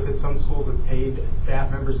struggled with it. Some schools have paid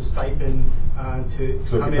staff members a stipend to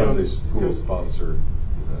So come it becomes in. a school-sponsored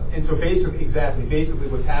event. And so basically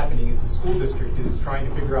what's happening is the school district is trying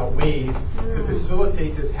to figure out ways to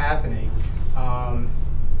facilitate this happening.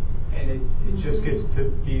 And it just gets to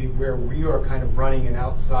be where we are kind of running an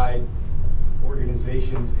outside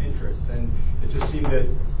organization's interests. And it just seemed that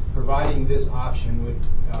providing this option would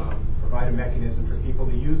provide a mechanism for people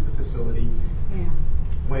to use the facility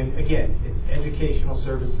when, again, it's educational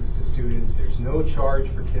services to students. There's no charge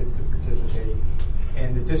for kids to participate.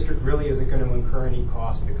 And the district really isn't going to incur any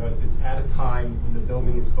cost because it's at a time when the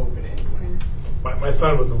building is open anyway. My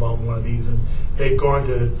son was involved in one of these, and they've gone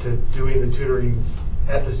to doing the tutoring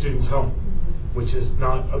at the student's home, which is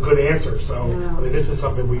not a good answer. So, No. I mean, this is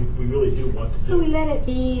something we really do want to do. So we let it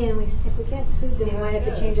be, and if we get sued, then we might have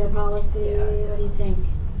to change our policy. Yeah. What do you think?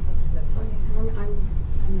 That's fine.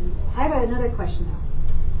 I have another question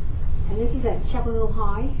though, and this is at Chapel Hill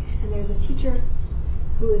High, and there's a teacher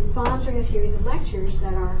who is sponsoring a series of lectures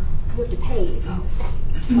that you have to pay to go,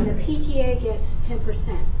 and the PTA gets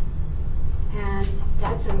 10%, and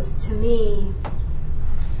that's to me.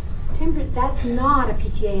 That's not a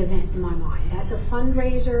PTA event in my mind. That's a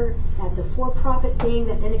fundraiser. That's a for-profit thing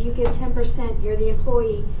that then if you give 10%, you're the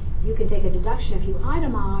employee, you can take a deduction if you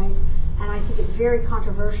itemize. And I think it's very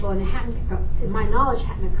controversial, and it hadn't, in my knowledge,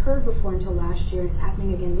 hadn't occurred before until last year, and it's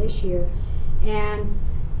happening again this year. And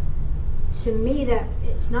to me, that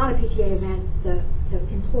it's not a PTA event. The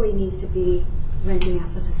employee needs to be renting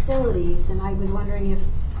out the facilities, and I was wondering if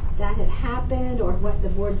that had happened, or what the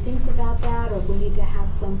board thinks about that, or if we need to have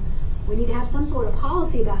some sort of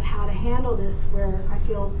policy about how to handle this, where I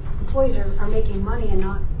feel employees are making money and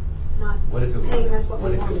not paying us what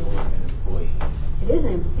we want. What if it weren't an employee? It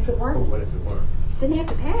isn't. If it Or weren't, what if it weren't? then they have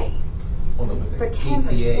to pay. Well, no, but For the 10%.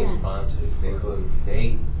 PTA sponsors,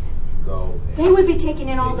 they go. They would be taking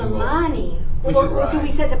in all They the do all- money. Which Or is do we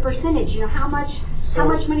right. set the percentage? You know, how much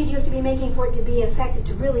money do you have to be making for it to be effective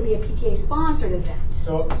to really be a PTA sponsored event?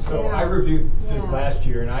 So Yeah. I reviewed this Yeah. last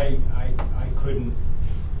year, and I couldn't.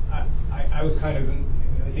 I was kind of,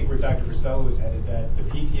 I think where Dr. Priscilla was headed, that the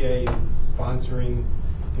PTA is sponsoring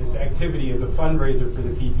this activity as a fundraiser for the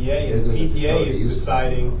PTA, and the PTA is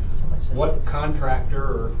deciding what contractor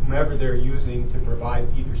or whomever they're using to provide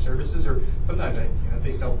either services, or sometimes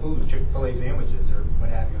they sell food, Chick-fil-A sandwiches or what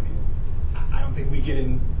have you. I mean, I don't think we get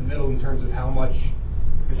in the middle in terms of how much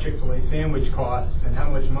the Chick-fil-A sandwich costs and how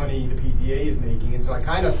much money the PTA is making. And so I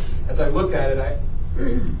kind of, as I looked at it,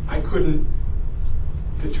 I couldn't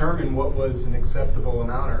determine what was an acceptable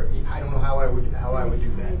amount, or I don't know how I would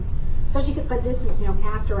do that. Especially, but this is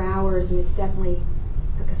after hours, and it's definitely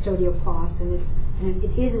a custodial cost, and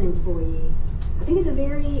it is an employee. I think it's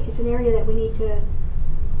an area that we need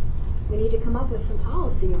to come up with some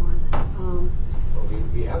policy on. Well,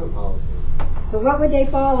 we have a policy. So what would they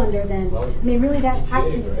fall under then? I mean, really that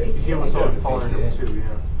activity, PTA was on fall under number 2,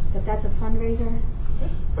 yeah. that's a fundraiser?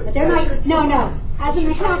 But But they're not, no. As an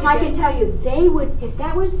accountant, I can tell you, they would, if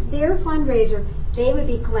that was their fundraiser, they would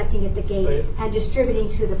be collecting at the gate and distributing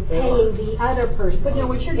to the, paying the other person. But no,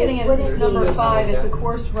 what you're getting at is it's number 5, it's a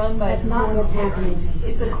course run by a That's school not what's employee. happening.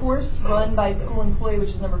 It's a course run by a school employee,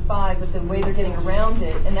 which is number 5, but the way they're getting around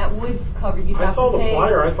it, and that would cover, you'd I have saw to the pay.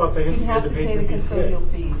 flyer. I thought they had You'd have to to pay pay the the PTA. custodial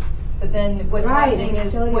fees. But then what's Right, happening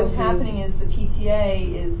is, custodial what's fee. happening is the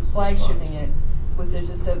PTA is flag shipping it with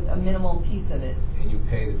just a minimal piece of it. And you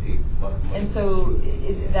pay the people. And so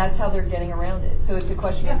that's how they're getting around it. So it's a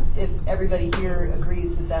question of if everybody here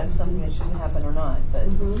agrees that that's something that shouldn't happen or not. But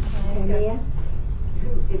Okay, Mia?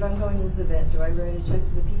 If I'm going to this event, do I write a check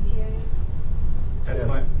to the PTA? That's Yes.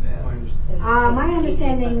 my understanding. My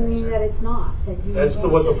understanding that it's not, that you. That's it's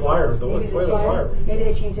what the just- flyer, the maybe way the flyer reads. Maybe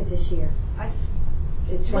they changed it this year.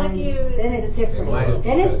 To try My and- view is Then that it's it's- It different. might have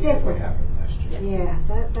Then it's because of different. What happened last year.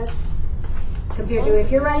 Yeah, that's, compared to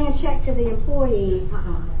if you're writing a check to the employee,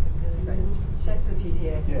 Check to the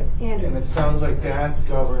PTA. Yeah, Andrew. And it sounds like that's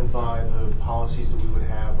governed by the policies that we would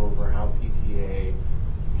have over how PTA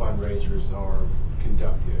fundraisers are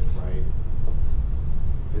conducted, right?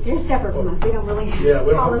 They're separate from us, we don't really Yeah, we have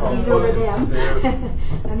don't have policies policies. over them.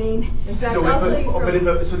 I mean, in fact, So I'll if tell a- you but if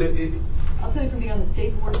from, a- so that it, I'll tell you from being on the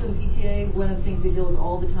state board for the PTA, one of the things they deal with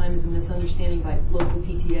all the time is a misunderstanding by local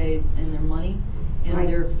PTAs and their money and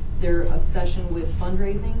Right. their obsession with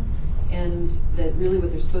fundraising, and that really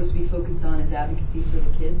what they're supposed to be focused on is advocacy for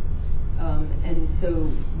the kids. And so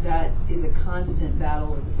that is a constant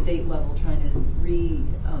battle at the state level, trying to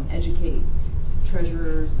re-educate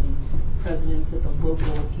treasurers and presidents at the local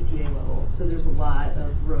PTA level. So there's a lot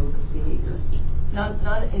of rogue behavior. Not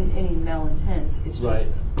in any malintent, it's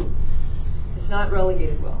just, it's not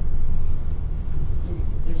relegated well.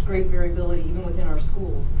 There's great variability even within our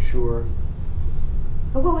schools. sure.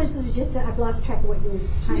 but what was it, just, I've lost track of what you were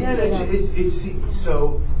trying to Yeah, say there.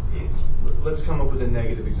 so let's come up with a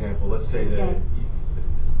negative example. Let's say that Okay.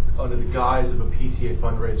 under the guise of a PTA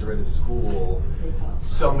fundraiser at a school,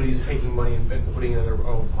 somebody's taking money and putting it in their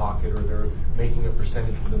own pocket, or they're making a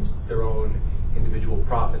percentage for their own individual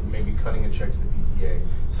profit and maybe cutting a check to the PTA.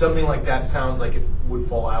 Something like that sounds like it would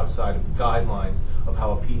fall outside of the guidelines of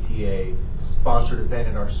how a PTA-sponsored event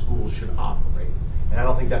in our schools should operate. And I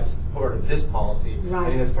don't think that's part of this policy. I Right.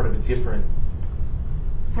 think that's part of a different.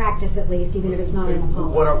 Practice at least, even if it's not in a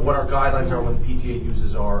policy. What our guidelines are when the PTA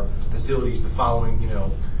uses our facilities, the following,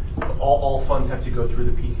 all funds have to go through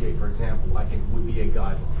the PTA, for example, I think would be a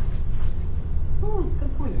guideline. Oh, good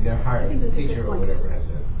And points. they're I hiring think a those are teacher good or points. whatever as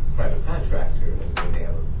a private contractor, and then they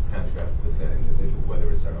have a contract with that individual, whether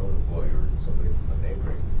it's our own employee or somebody from a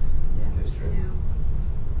neighboring district.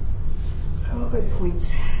 Oh, good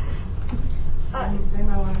points. They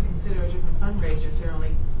might want to consider a different fundraiser if they're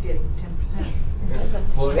only getting 10%.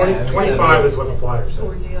 Well, yeah, I mean, 25 is what the flyer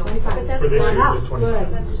Poor says. deal. 25. But that's For this not- year, it says 25.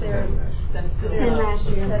 Good. That's their, That's still 10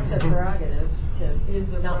 last year. that's their prerogative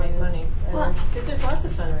to not make money. Well- Because there's lots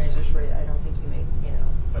of fundraisers where I don't think you make,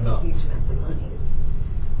 Enough. huge amounts of money.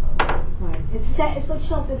 Right. It's like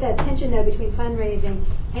Shel said, that tension though between fundraising,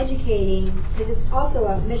 educating, because it's also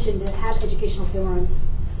a mission to have educational forums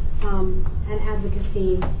and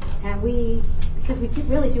advocacy, and because we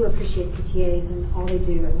really do appreciate PTAs and all they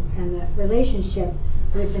do, and the relationship,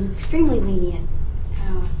 we've been extremely lenient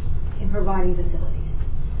in providing facilities.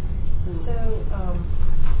 So,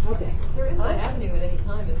 Okay. There is that avenue at any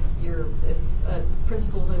time. If a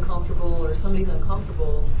principal's uncomfortable or somebody's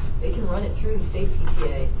uncomfortable, they can run it through the state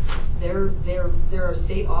PTA. There are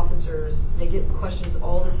state officers. They get questions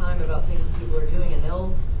all the time about things that people are doing, and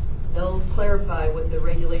they'll clarify what the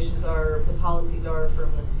regulations are, the policies are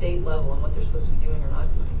from the state level, and what they're supposed to be doing or not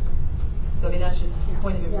doing. So I mean, that's just a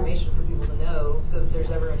point of information for people to know. So if there's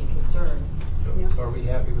ever any concern. Yeah. So are we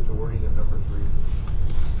happy with the wording of number 3?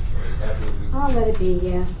 Or is happy if we- I'll let it be,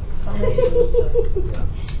 yeah.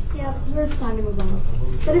 Yeah, we're time to move on.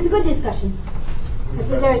 But it's a good discussion. Is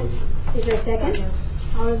there a second?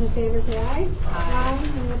 All those in favor say aye. Aye.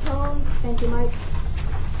 Any opposed? Thank you, Mike.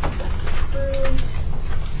 That's approved.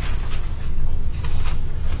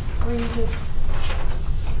 Brings us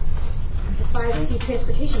to 5C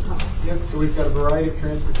transportation policies. Yep, so we've got a variety of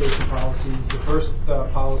transportation policies. The first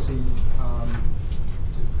policy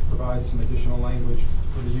just provides some additional language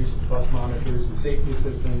for the use of bus monitors and safety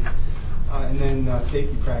assistants, and then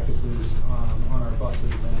safety practices on our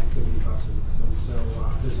buses and activity buses. And so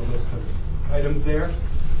there's a list of items there,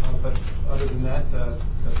 but other than that,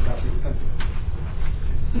 that's about the extent of it.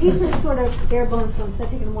 These are sort of bare bones, so instead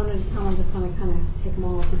of taking one at a time, I'm just going to kind of take them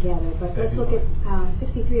all together. But let's look at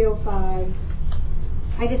 6305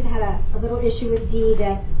 I just had a little issue with D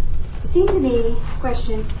that it seemed to me,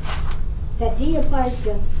 question, that D applies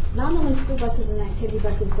to not only school buses and activity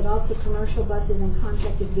buses, but also commercial buses and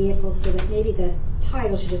contracted vehicles, so that maybe the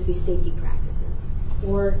title should just be safety practices,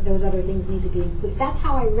 or those other things need to be included. That's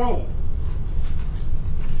how I read it.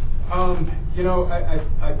 You know,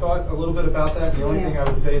 I thought a little bit about that. The only thing I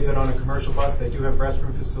would say is that on a commercial bus, they do have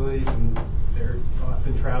restroom facilities, and they're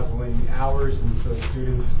often traveling hours, and so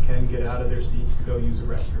students can get out of their seats to go use a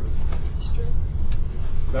restroom. It's true.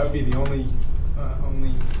 So that would be the only.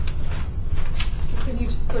 Could you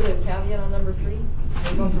just put a caveat on number 3? Are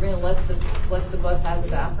you going to prevent unless the bus has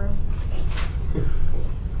a bathroom?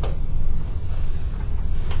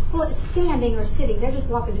 Well, it's standing or sitting. They're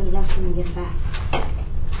just walking to the restroom and getting back.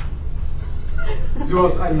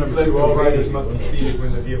 Item number 2, all riders must be seated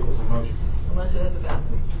when the vehicle's in motion. Unless it has a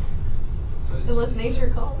bathroom. Unless nature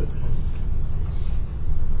calls.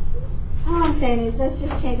 All I'm saying is, let's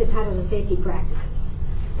just change the title to safety practices.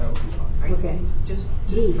 That would be fine. Okay. Just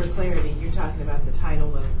Ds. for clarity, you're talking about the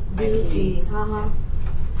title of item D.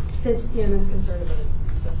 Since, I was concerned about it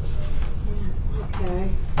specifying. Okay.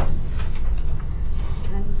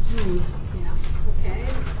 Yeah, okay.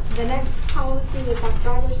 The next policy about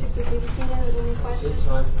drivers, 6315, are there any questions?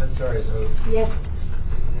 So I'm sorry, so, Yes.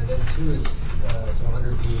 and then 2 is, so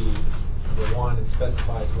under B, number 1, it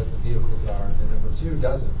specifies what the vehicles are, and then number 2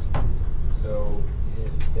 doesn't. So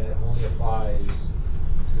if that only applies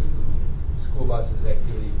to school buses,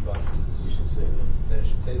 activity buses, You should say that. then it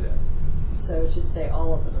should say that. So it should say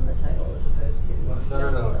all of them in the title as opposed to.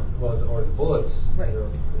 No. Well, or the bullets Right.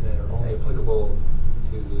 that are only applicable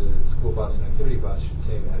to the school bus and activity bus should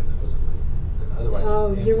say that explicitly. Otherwise,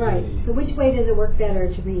 Oh, it's you're right. ambiguity. So which way does it work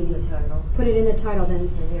better to read? The title. Put it in the title then.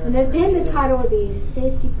 And then the title would be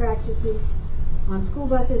safety practices on school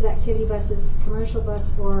buses, activity buses, commercial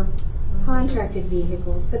bus, or contracted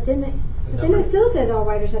vehicles. But then it still says all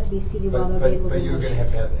riders have to be seated while the vehicles But in you're going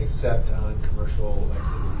motion. to have except on commercial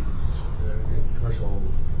activities, commercial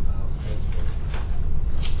transport.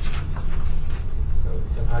 So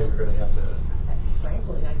somehow you're going to have to.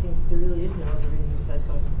 Frankly, I think there really is no other reason besides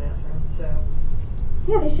going to the bathroom, so.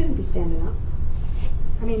 Yeah, they shouldn't be standing up.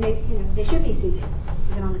 I mean, they should be seated,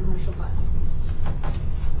 even on a commercial bus.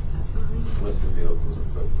 That's fine. Unless the vehicle's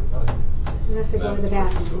equipped with. Unless they go to the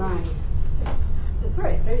bathroom, right. That's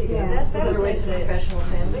right, there you go. Yeah. That's That the was better way to nice say it. professional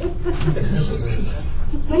sanity.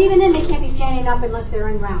 But even then, they can't be standing up unless they're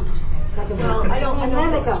en route. Well, I don't There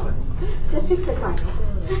they think go. Just fix the title.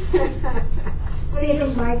 What do you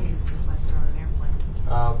think, Mike? It's just like throwing an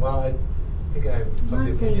airplane. Well, I think I'm of the One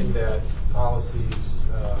opinion thing. that policies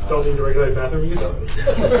Don't need to regulate bathroom use?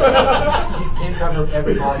 can't cover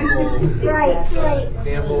every possible Right.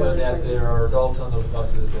 example, and that there are adults on those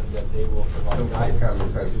buses and that they will provide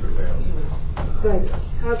guidance to the students. Good.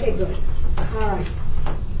 Okay, good. All right.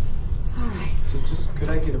 All right. So just, could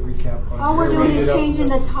I get a recap on? All we're where doing we is ended up changing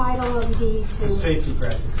the with title of D the to. safety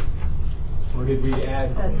practices. Or did we add?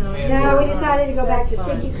 No, we decided to go back to That's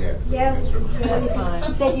safety. fine. Yeah. That's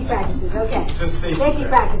fine. Safety practices, okay. Just safety Safety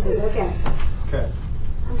practices, okay. Okay.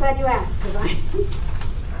 I'm glad you asked, because I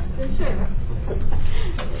wasn't sure.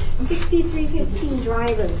 6315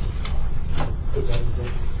 drivers.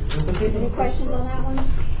 Any questions on that one?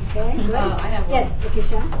 Okay, good. I have one. Yes,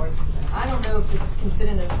 Lakeisha? I don't know if this can fit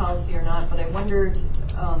in this policy or not, but I wondered,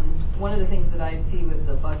 one of the things that I see with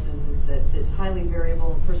the buses is that it's highly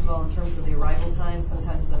variable, first of all, in terms of the arrival time,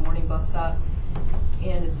 sometimes to the morning bus stop,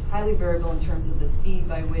 and it's highly variable in terms of the speed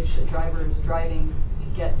by which a driver is driving to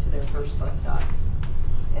get to their first bus stop.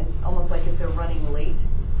 And it's almost like if they're running late,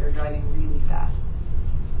 they're driving really fast.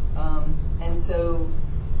 And so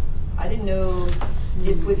I didn't know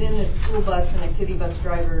if within the school bus and activity bus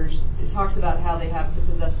drivers, it talks about how they have to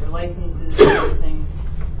possess their licenses and everything,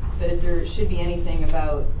 but if there should be anything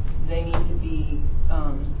about they need to be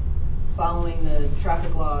following the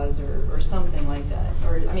traffic laws or something like that.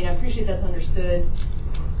 Or, I mean, I appreciate that's understood,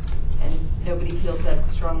 and nobody feels that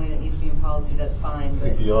strongly that needs to be in policy, that's fine. I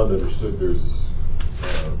think But beyond understood, there's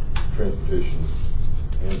transportation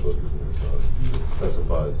handbook, isn't there, that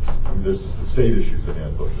specifies, I mean, there's the state issues a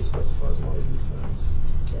handbook that specifies a lot of these things.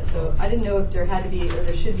 yeah, so I didn't know if there had to be, or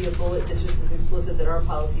there should be a bullet that's just as explicit that our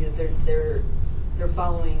policy is they're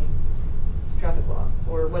following traffic law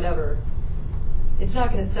or whatever. It's not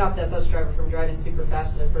going to stop that bus driver from driving super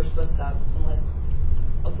fast to their first bus stop unless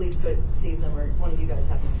a police sees them or one of you guys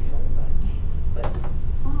happens to be driving by. But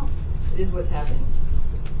Well, it is what's happening.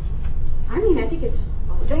 I mean, I think it's,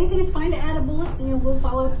 don't you think it's fine to add a bullet? You know, we'll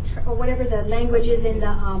follow, or whatever the language is in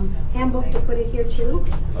the handbook to put it here too?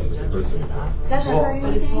 Doesn't hurt anything?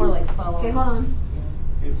 But it's more like following. Okay, hold on.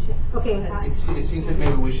 Okay. It seems that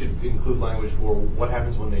maybe we should include language for what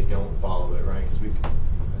happens when they don't follow it, right?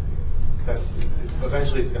 Because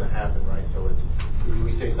eventually it's going to happen, right? So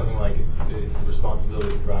we say something like it's the responsibility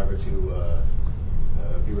of the driver to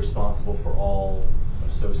be responsible for all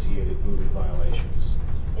associated moving violations.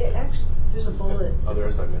 It actually, there's a bullet.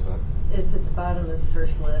 Others, I miss that. It's at the bottom of the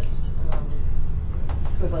first list.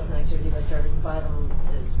 School bus and activity bus drivers. The bottom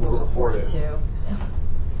is We'll report it. 42.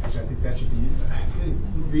 Actually, I think that should be,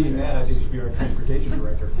 reading that, I think it should be our transportation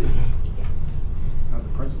director, not the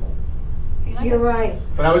principal. See, I You're guess- right.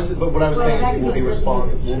 But what I was saying that is we'll be could be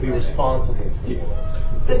responsible. We'll be responsible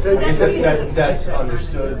for. That's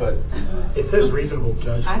understood, but It says reasonable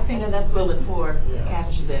judgment. I think I know that's what- bullet 4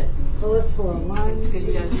 captures it. Bullet 4, 1, It's good 2,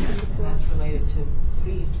 judgment, and that's related to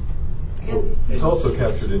speed. I guess It's also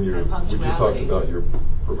captured in your, when you talked Punctuality. about your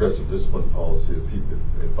progressive discipline policy,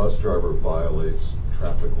 if a bus driver violates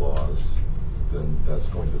traffic laws, then that's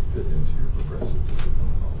going to fit into your progressive discipline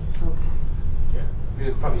policy. Okay. yeah, I mean,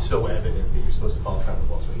 it's probably so evident that you're supposed to follow traffic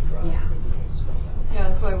laws when you drive. Yeah. Yeah,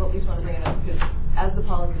 that's why I at least want to bring it up, because as the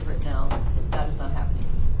policy is written now, that is not happening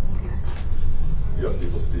consistently. You have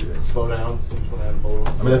people speeding. Slow down. Seems to add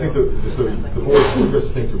bullets. I mean, I think the board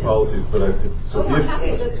progressive thing through policies, but so Oh, no, I'm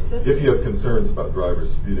happy. That's- if you have concerns about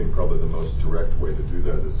drivers speeding, probably the most direct way to do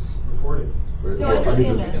that is Reported. No, I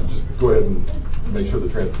understand that. Just go ahead and make sure the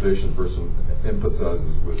transportation person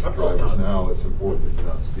emphasizes with drivers now, it's important that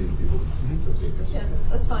you're not speeding people. Have seen people Yeah,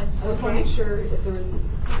 speed. that's fine. I just want to make sure if there was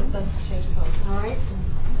a sense to change the policy. All right.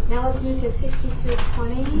 Now let's move to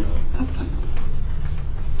 6320.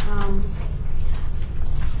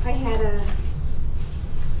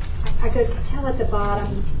 I could tell at the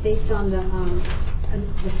bottom, based on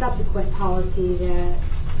the subsequent policy, that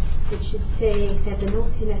it should say that in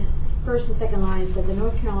the first and second lines that the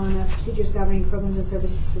North Carolina Procedures Governing Programs and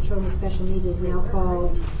Services for Children with Special Needs is now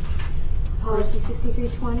called Policy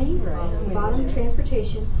 6320. Right. At the bottom,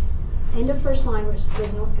 transportation. End of first line, which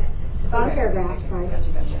there's no, the bottom Okay. paragraph, right? Gotcha.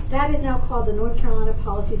 That is now called the North Carolina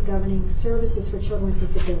Policies Governing Services for Children with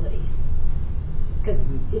Disabilities. Because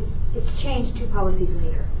it's changed 2 policies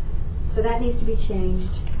later. So that needs to be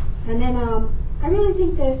changed. And then I really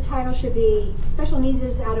think the title should be, special needs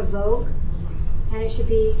is out of vogue, and it should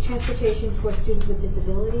be transportation for students with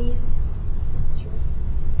disabilities.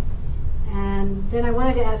 And then I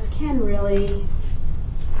wanted to ask Ken, really,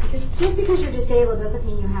 because just because you're disabled doesn't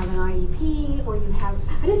mean you have an IEP or you have,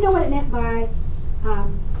 I didn't know what it meant by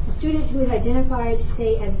a student who is identified,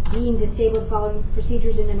 say, as being disabled following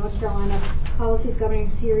procedures in the North Carolina Policies Governing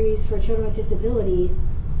Series for Children with Disabilities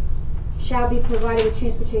shall be provided with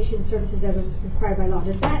transportation services as required by law.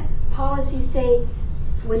 Does that policy say,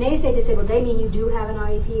 when they say disabled, they mean you do have an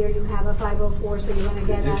IEP or you have a 504, so you're going to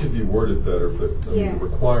get It that? could be worded better, but I mean, Yeah. the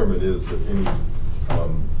requirement is that any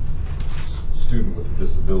student with a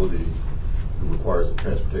disability who requires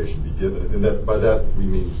transportation be given, and that by that we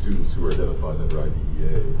mean students who are identified under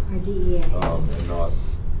IDEA, Or DEA. and not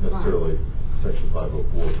necessarily Section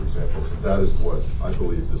 504, for example. So that is what I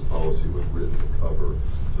believe this policy was written to cover,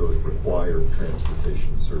 those required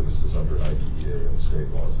transportation services under IDEA and state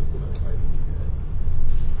laws implementing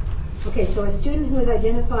IDEA. Okay, so a student who is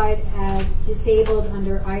identified as disabled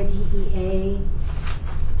under IDEA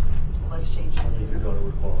Let's change it. You're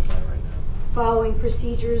going to qualify right now. following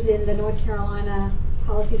procedures in the North Carolina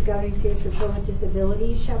Policies Governing Series for Children with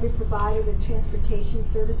Disabilities shall be provided with transportation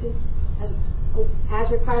services as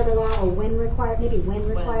required by law, or when required, maybe when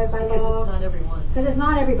required by law. Because it's not everyone. Because it's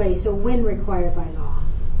not everybody, so when required by law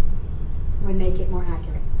would make it more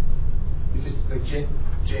accurate. Because like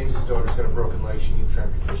James' daughter's got a broken leg, she needs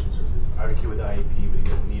transportation services. I would kid with IEP, but he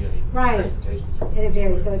doesn't need any Right. transportation services. And it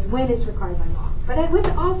varies, so it's when it's required by law. But we have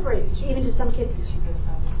to offer it, even to some kids.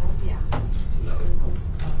 Yeah.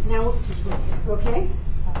 Now, okay?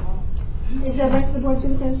 Is the rest of the board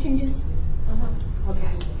good with those changes? Okay.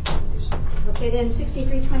 Okay, then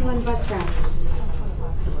 6321 bus routes.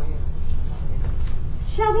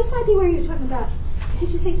 Shell, this might be where you're talking about, did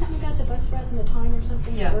you say something about the bus routes and the time or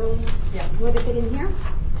something? Yeah. Early? Yeah. Where they fit in here?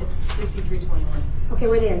 It's 6321. Okay,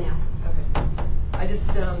 we're there now. Okay. I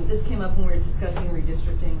just, this came up when we were discussing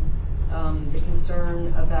redistricting, the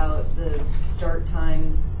concern about the start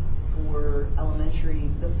times for elementary,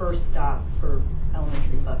 the first stop for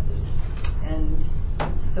elementary buses. And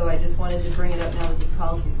so I just wanted to bring it up now that this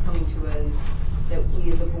policy is coming to us, that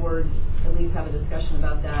we as a board at least have a discussion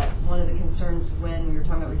about that. One of the concerns when we were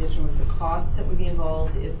talking about redistricting was the cost that would be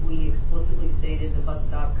involved if we explicitly stated the bus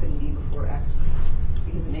stop couldn't be before X,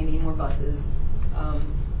 because it may mean more buses.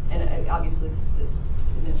 And obviously this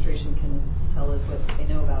administration can tell us what they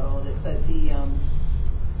know about all of it, but the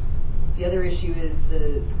The other issue is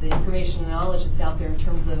the information and knowledge that's out there in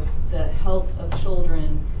terms of the health of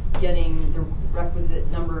children getting the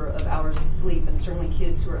requisite number of hours of sleep, and certainly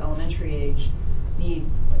kids who are elementary age need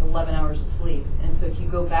like 11 hours of sleep. And so if you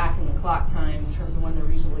go back in the clock time in terms of when they're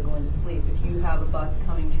reasonably going to sleep, if you have a bus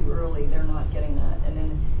coming too early, they're not getting that. And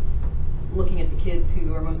then looking at the kids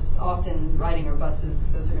who are most often riding our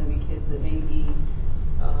buses, those are going to be kids that may be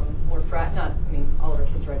more all our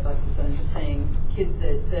kids ride buses, but I'm just saying kids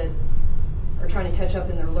that are trying to catch up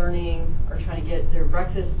in their learning, are trying to get their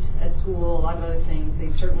breakfast at school, a lot of other things, they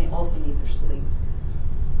certainly also need their sleep.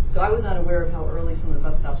 So I was not aware of how early some of the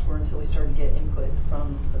bus stops were until we started to get input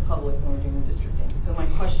from the public when we were doing the districting. So my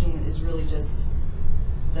question is really just,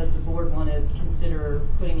 does the board want to consider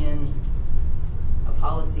putting in a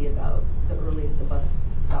policy about the earliest a bus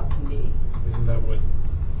stop can be? Isn't that what,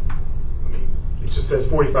 I mean, it just says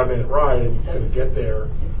 45-minute ride and it's going to get there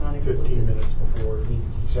It's not 15 explicit. minutes before. I mean,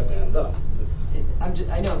 you just have to add it up.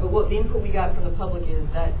 I know, but what the input we got from the public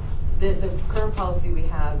is that the current policy we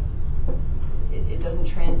have, it doesn't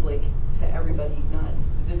translate to everybody.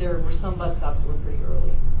 There were some bus stops that were pretty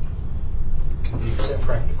early. It's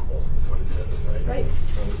impractical, is what it says. Right.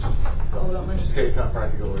 It's all about money. Just say it's not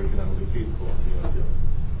practical or economically feasible and you don't do it.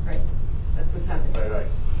 Right. That's what's happening. Right.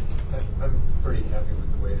 I'm pretty happy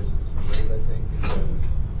with the way this is written, I think,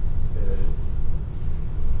 because the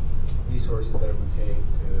resources that it would take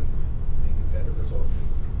to make it better result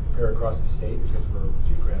compare across the state, because we're a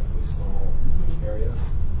geographically small area.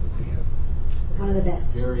 We have One of the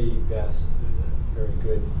best. very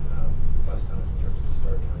good bus times in terms of the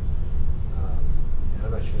start times. And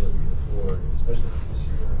I'm not sure that we can afford, especially not this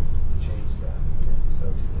year, to change that. So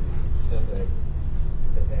to the extent that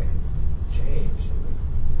that could change with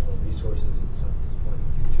resources at some point in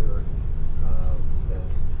the future, that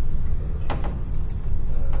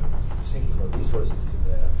sinking more resources into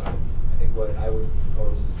that. I think what I would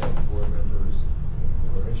propose is that the board members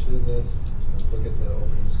who are interested in this look at the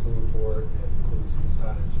opening school report that includes these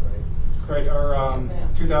times, right? Right, our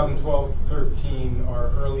 2012-13,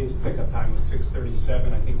 our earliest pickup time was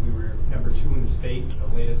 6:37. I think we were number 2 in the state, the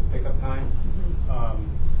latest pickup time.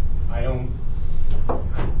 I don't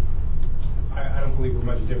believe we're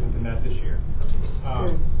much different than that this year.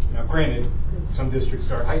 Now, granted, some districts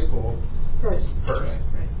start high school first.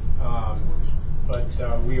 But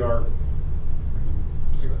we are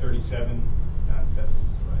 6:37.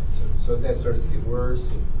 That's right. So if that starts to get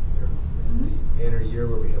worse, if we enter a year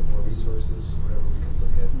where we have more resources, whatever, we can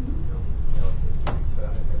look at, but I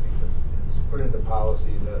think that it's put into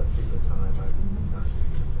policy at a particular time. I'm not too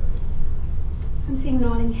I'm seeing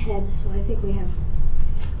nodding heads, so I think we have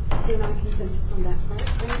a lot of consensus on that part,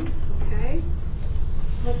 right? Okay.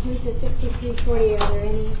 Let's move to 6340. Are there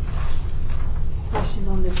any questions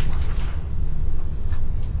on this one?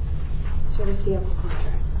 Service vehicle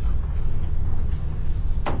contracts.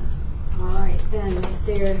 All right, then, is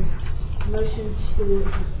there a motion to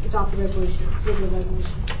adopt the resolution, legal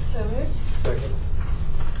resolution? So moved. Second.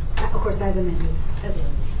 Of course, as amended. As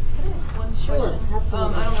amended. Can I ask one Sure, question?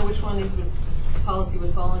 absolutely. I don't know which one of these policy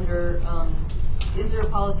would fall under. Is there a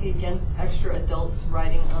policy against extra adults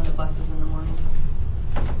riding on the buses in the morning?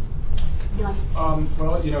 Yeah.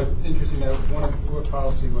 Well, interesting that one of what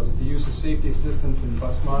policy was it? The use of safety assistance and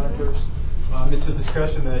bus monitors. It's a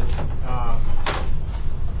discussion that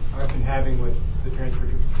I've been having with the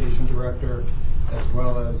transportation director as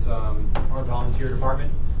well as our volunteer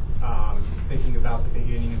department, thinking about the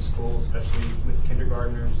beginning of school, especially with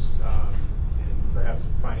kindergartners, and perhaps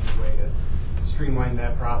finding a way to streamline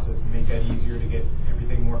that process and make that easier to get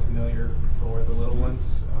everything more familiar for the little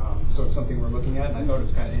ones. So it's something we're looking at, and I thought it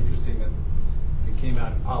was kind of interesting that it came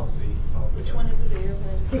out in policy. Which one is it that you're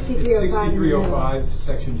going to 6305. 6305,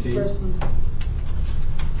 Section D. First one.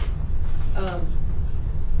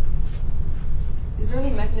 Is there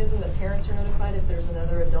any mechanism that parents are notified if there's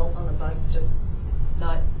another adult on the bus just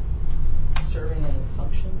not serving any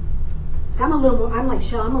function? So I'm a little more, I'm like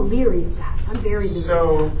Shell, I'm a leery of that. I'm very leery.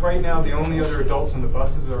 So right now, the only other adults on the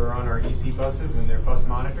buses are on our EC buses, and they're bus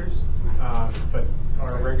monitors. But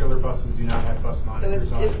our regular buses do not have bus monitors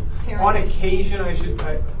So on if them. parents...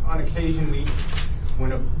 On occasion,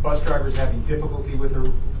 when a bus driver is having difficulty with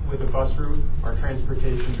a bus route, our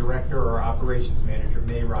transportation director or our operations manager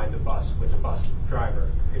may ride the bus with the bus driver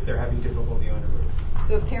if they're having difficulty on a route.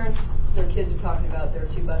 So if parents, their kids are talking about there are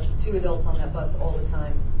two adults on that bus all the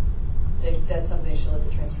time, that's something they should let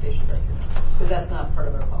the transportation director know, because that's not part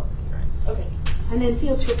of our policy. Right. Okay. And then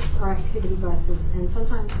field trips are activity buses, and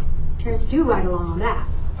sometimes parents do ride along on that.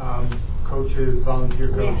 Coaches, volunteer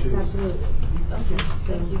coaches. Yes, absolutely. Sounds good.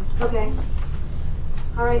 Thank you. Okay.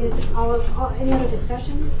 All right, any other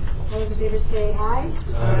discussion? All those in favor say aye.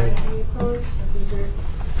 Aye. Any opposed? These are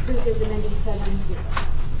approved as amended 7-0.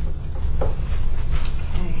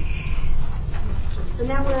 So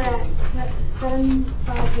now we're at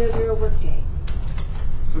 7500 workday.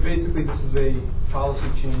 So basically, this is a policy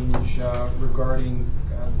change regarding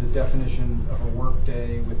the definition of a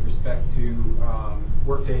workday with respect to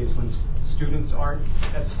workdays when students aren't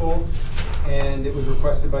at school. And it was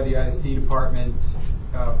requested by the ISD department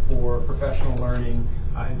for professional learning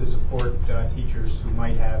and to support teachers who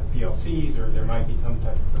might have PLCs, or there might be some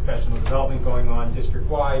type of professional development going on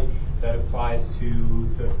district-wide that applies to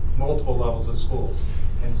the multiple levels of schools.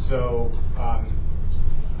 And so,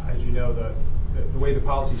 as you know, the way the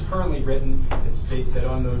policy is currently written, it states that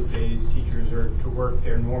on those days, teachers are to work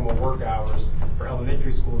their normal work hours. For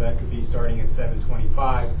elementary school, that could be starting at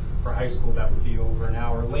 7:25. For high school, that would be over an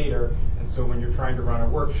hour later. And so when you're trying to run a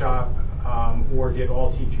workshop or get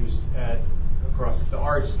all teachers across the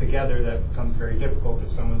arts together, that becomes very difficult if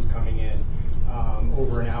someone's coming in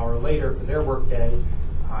over an hour later for their workday.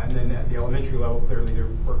 And then at the elementary level, clearly their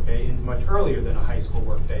workday ends much earlier than a high school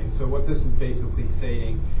workday. And so what this is basically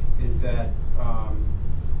stating is that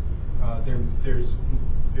there's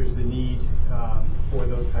the need for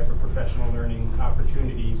those type of professional learning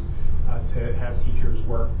opportunities to have teachers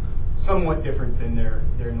work somewhat different than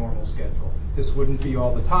their normal schedule. This wouldn't be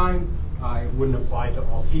all the time. It wouldn't apply to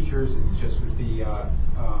all teachers. It just would be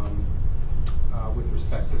with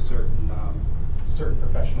respect to certain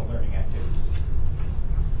professional learning activities.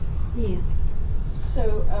 Yeah.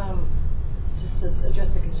 So, just to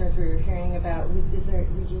address the concerns we were hearing about, would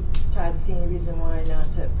you, Todd, see any reason why not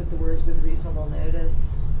to put the words "with reasonable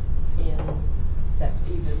notice" in that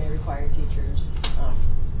either may require teachers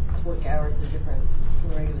to work hours that are different from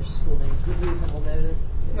the regular school days with reasonable notice?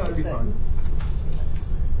 No, that'd be fine.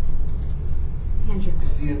 Andrew.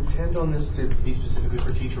 Is the intent on this to be specifically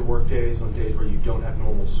for teacher work days on days where you don't have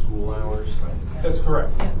normal school hours? That's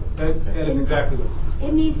correct. Yes. That is exactly what.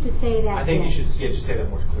 It needs to say that. I think then, you should just say that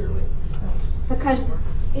more clearly. Because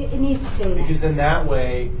it needs to say that. Because then that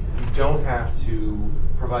way, you don't have to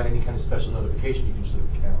provide any kind of special notification. You can just look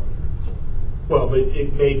at the calendar. Well, but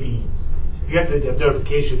it may be, you have to have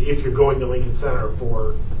notification if you're going to Lincoln Center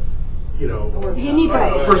for, you know, You need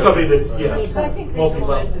both. for something that's, You need yes, So I think reasonable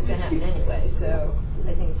multi-level. notice is going to happen anyway, so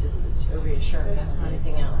I think just it's a reassurance That's on not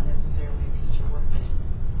anything anything else. else. Necessarily a teacher workday. It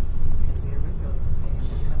could be a regular workday and then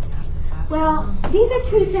coming out of the classroom. Well, these are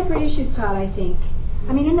two separate issues, Todd, I think.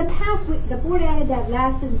 I mean, in the past, the board added that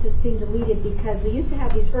last sentence that's being deleted because we used to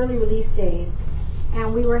have these early release days,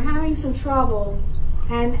 and we were having some trouble.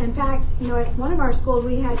 And in fact, you know, at one of our schools,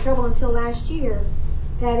 we had trouble until last year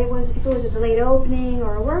that if it was a delayed opening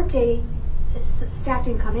or a work day, staff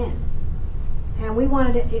didn't come in. And we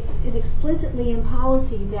wanted it explicitly in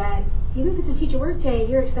policy that even if it's a teacher work day,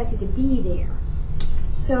 you're expected to be there.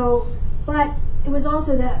 So, but it was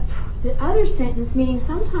also the other sentence, meaning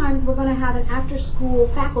sometimes we're going to have an after-school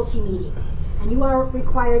faculty meeting, and you are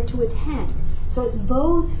required to attend. So it's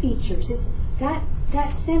both features. It's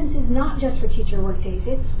that sentence is not just for teacher work days.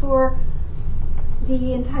 It's for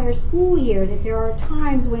the entire school year, that there are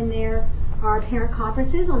times when there are parent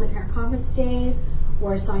conferences on the parent conference days,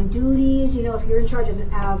 or assigned duties. You know, if you're in charge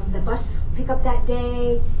of the bus pickup that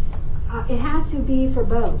day, it has to be for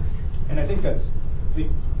both. And I think that's, at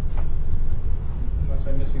least, unless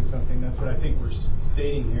I'm missing something, that's what I think we're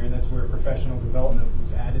stating here, and that's where professional development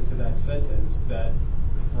was added to that sentence, that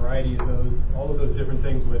variety of those, all of those different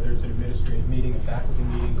things, whether it's an administrative meeting, a faculty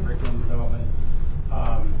meeting, curriculum development,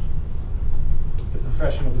 the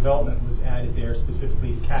professional development was added there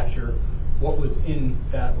specifically to capture what was in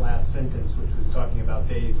that last sentence, which was talking about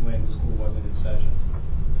days when school wasn't in session.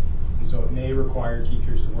 And so it may require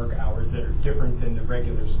teachers to work hours that are different than the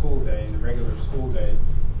regular school day, and the regular school day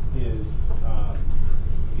is,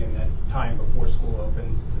 again, that time before school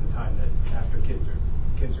opens to the time that after kids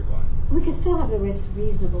are gone. We could still have it with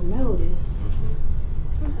reasonable notice.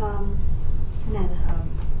 Anetta.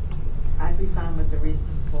 I'd be fine with the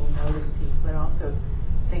reasonable notice piece, but also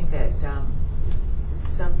think that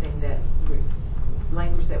something that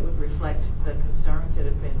language that would reflect the concerns that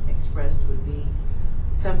have been expressed would be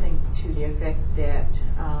something to the effect that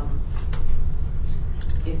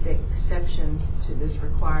if exceptions to this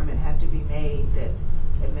requirement have to be made, that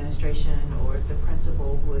administration or the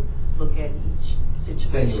principal would look at each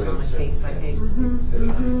situation on a case-by-case. Consider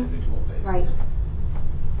on an individual basis. Right.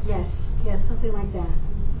 Yes, something like that.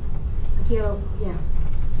 Yeah.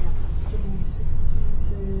 Extenuating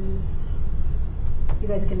circumstances. You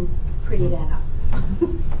guys can pretty that up.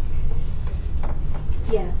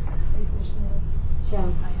 Yes.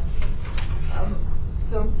 Joan.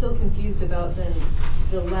 So I'm still confused about then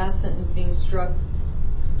the last sentence being struck,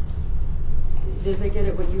 does that get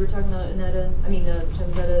at what you were talking about, Annetta? I mean,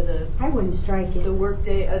 Jamzetta, I wouldn't strike it. the work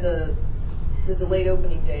day, the delayed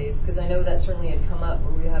opening days, because I know that certainly had come up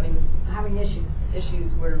where we were having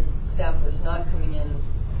issues where staff was not coming in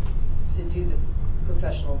to do the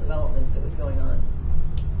professional development that was going on.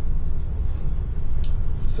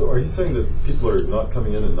 So are you saying that people are not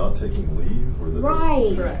coming in and not taking leave? Or that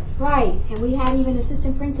Right, Correct. right. And we had even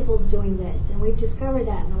assistant principals doing this, and we've discovered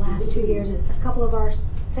that in the last 2 years at a couple of our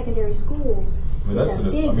secondary schools. I mean, It's a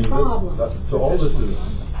big problem. So all this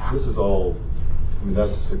is all, I mean,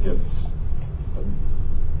 that's against,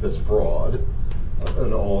 that's fraud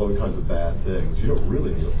and all other kinds of bad things. You don't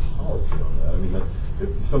really need a policy on that. I mean, if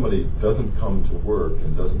somebody doesn't come to work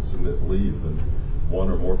and doesn't submit leave, then one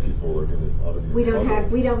or more people are going to ought to be. We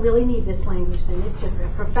don't really need this language then. It's just a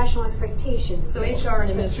professional expectation. So HR and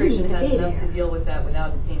administration has enough to deal with that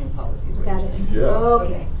without it being in policies, what you're Got it. saying? Yeah.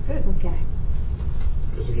 Okay. Good. Okay.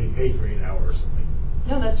 Because they're getting paid for 8 hours or something.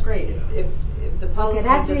 No, that's great. If the policy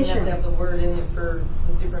that's doesn't have to have the word in it for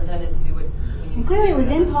the superintendent to do what he And needs to do. clearly it was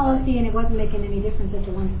then in that's fine. policy and it wasn't making any difference at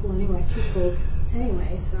the one school anyway, 2 schools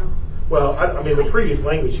anyway, so. Well, I mean, the previous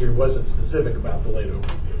language here wasn't specific about the late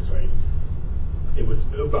opening days, right? It was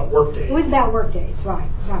about work days. It was about work days, right,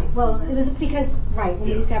 right. Well, it was because, right, when we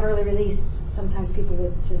Yeah. used to have early release, sometimes people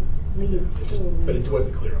would just leave too. But it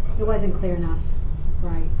wasn't clear about It that. wasn't clear enough,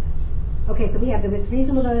 right. Okay, so we have the with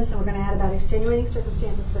reasonable notice, and we're gonna add about extenuating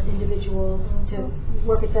circumstances for individuals to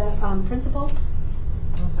work with the principal?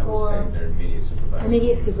 I was saying their immediate supervisor.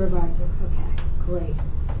 Immediate supervisor, okay, great.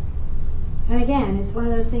 And again, it's one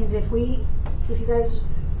of those things, if the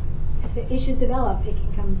issues develop, it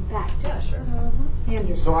can come back to Yeah, us. sure.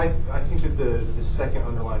 Andrew? So I think that the second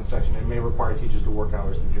underlined section, it may require teachers to work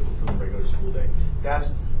hours that are different from the regular school day. That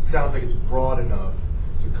sounds like it's broad enough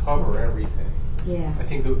to cover everything. Yeah. I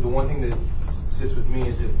think the one thing that sits with me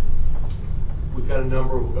is that we've got a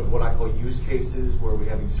number of what I call use cases where we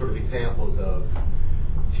have these sort of examples of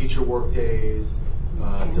teacher work days,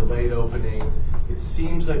 delayed openings. It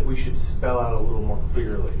seems like we should spell out a little more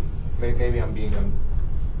clearly. Maybe I'm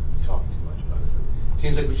talking too much about it. But it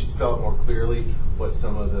seems like we should spell out more clearly what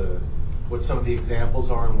some of the examples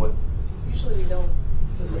are and what. Usually we don't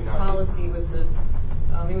put the policy with the,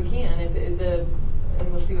 I mean, we can, and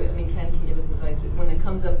we'll see what, I mean, Ken can give us advice. When it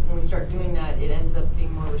comes up, when we start doing that, it ends up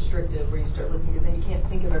being more restrictive, where you start listening, because then you can't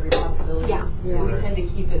think of every possibility. Yeah. So we Right. tend to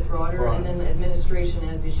keep it broader, and then the administration,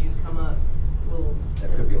 as issues come up, will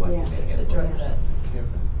That could be like Yeah. an handbook. address that. Yeah.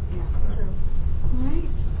 Yeah. All right,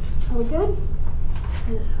 are we good?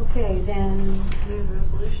 Okay, then, Move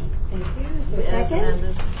resolution. thank you. Is there a As second?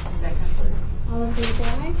 amended. Second. All those in favor say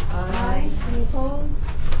aye. Aye. Any opposed?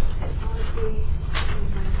 Okay, policy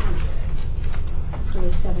 2500. It's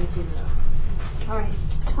approved 7-0. All right,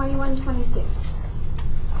 2126.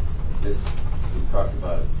 This, we talked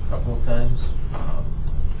about it a couple of times. I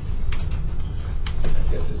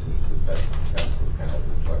guess this is the best attempt to kind of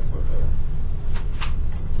reflect what the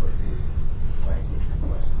language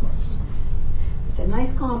request was. It's a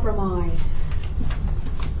nice compromise.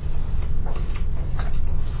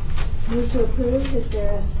 Move to approve. Is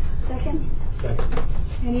there a second? Second.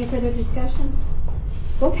 Any further discussion?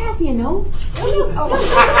 Go pass me a note. That was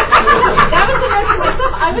the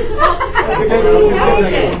resolution. I was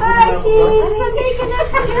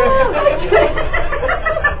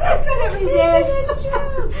I couldn't resist.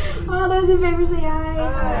 All those in favor say aye.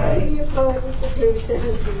 Aye. Any opposed? It's approved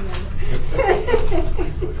 7-0.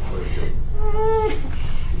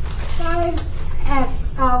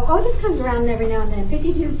 5F. Oh, this comes around every now and then.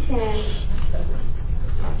 5210.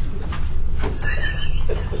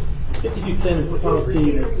 5210 is the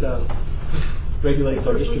policy that regulates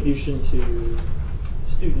our distribution to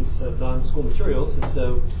students of non-school materials, and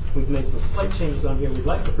so we've made some slight changes on here. We'd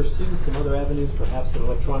like to pursue some other avenues, perhaps an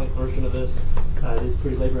electronic version of this. It is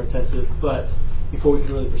pretty labor intensive, but before we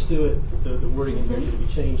can really pursue it, the wording in here needs to be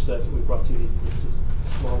changed, so that's what we brought to you. This is just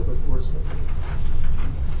small wordsmith.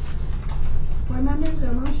 Board members,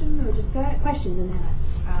 or motion, or just questions in that?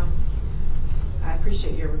 I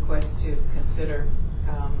appreciate your request to consider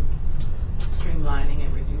streamlining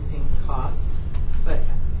and reducing costs, but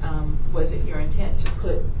was it your intent to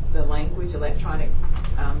put the language electronic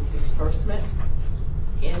disbursement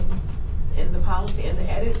in the policy, in the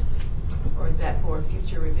edits, or is that for a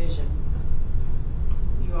future revision?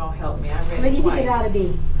 You all help me. I read Where it do you twice. think it ought to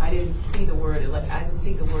be? I didn't see the word. I didn't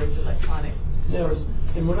see the words electronic No, disbursement.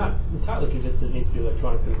 and we're not entirely convinced that it needs to be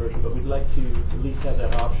electronic conversion, but we'd like to at least have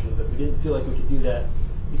that option. But we didn't feel like we could do that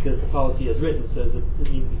because the policy as written says that it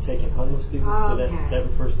needs to be taken home with students, so that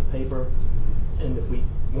refers to paper. And if we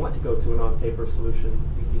want to go to a non-paper solution,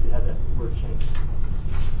 we need to have that word changed.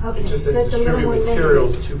 Okay, It just so says it's a little distribute more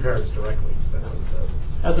materials limited. to parents directly. That's what it says.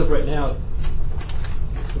 As of right now,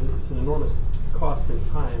 it's an enormous cost and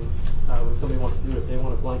time when somebody wants to do it. If they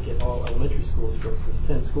want to blanket all elementary schools, for instance,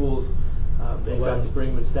 10 schools, they've got to bring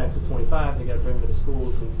them in stacks of 25, they've got to bring them to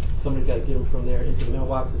schools, and somebody's got to get them from there into the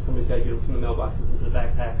mailboxes, somebody's got to get them from the mailboxes into the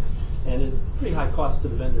backpacks, and it's pretty high cost to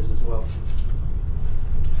the vendors as well.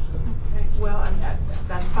 Okay, well,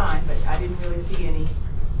 that's fine, but I didn't really see any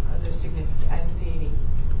other significant, I didn't see any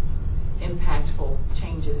impactful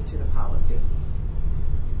changes to the policy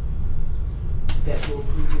that will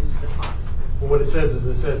reduce the cost. Well, what it says is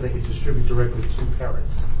it says they can distribute directly to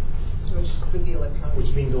parents, Which could be electronic.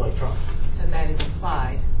 which means electronic. So that is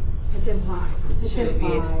implied. It's implied. It's Should it be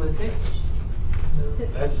implied. explicit?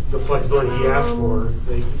 That's the flexibility he asked for.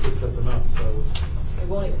 They thinks that's enough. So It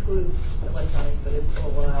won't exclude electronic, but it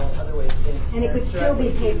will allow other ways of getting to And it could parents still be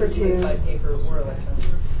directly, so you paper could do it too. by paper or electronic.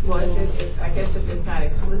 Well, I guess if it's not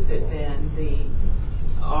explicit, then the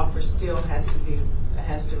offer still has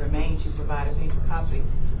to remain to provide a paper copy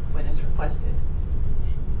when it's requested.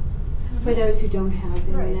 For those who don't have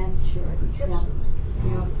internet, Right. sure. Yeah.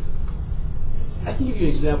 Yeah. I can give you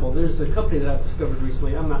an example. There's a company that I've discovered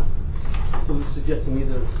recently. I'm not suggesting these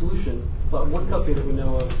are the solution, but one company that we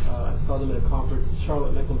know of, I saw them at a conference.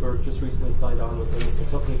 Charlotte Mecklenburg just recently signed on with them. It's a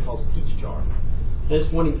company called Peach Jar. And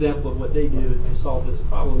just one example of what they do to solve this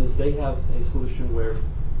problem is they have a solution where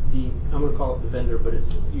I'm going to call it the vendor, but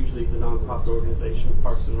it's usually the nonprofit organization,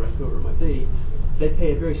 Parks and Rec, whoever it might be. They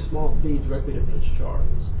pay a very small fee directly to Peach Jar.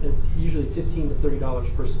 It's usually $15 to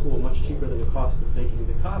 $30 per school, much cheaper than the cost of making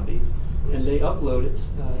the copies. And they upload it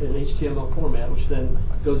in HTML format, which then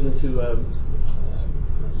goes into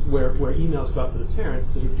where emails go out to the parents,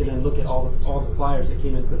 so you can then look at all the flyers that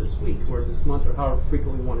came in for this week or this month or however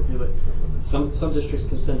frequently we want to do it. Some districts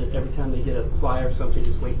can send it every time they get a flyer, some can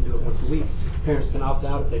just wait and do it once a week. Parents can opt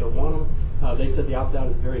out if they don't want them. They said the opt-out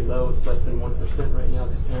is very low. It's less than 1% right now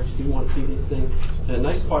because parents do want to see these things. And the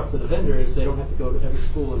nice part for the vendor is they don't have to go to every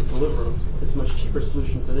school and deliver them. It's a much cheaper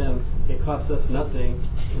solution for them. It costs us nothing.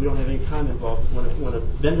 We don't have any time involved. When a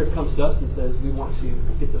vendor comes to us and says, we want to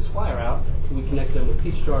get this flyer out, we connect them with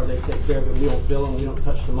Peach Jar. They take care of it. We don't bill them. We don't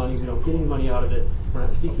touch the money. We don't get any money out of it. We're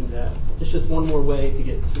not seeking that. It's just one more way to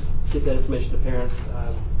get that information to parents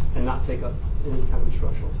and not take up any kind of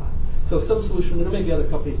instructional time. So some solution, and there may be other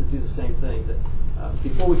companies that do the same thing. That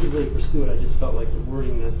before we could really pursue it, I just felt like the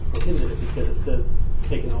wordiness prohibited it because it says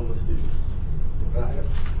taking home with students.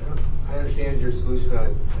 I understand your solution. I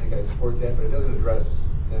think I support that, but it doesn't address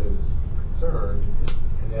Anna's concern,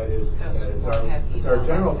 and that is that it's our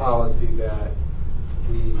general policy that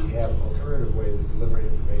we have alternative ways of delivering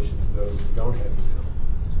information to those who don't have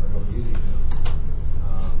email or don't use email.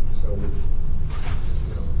 So we,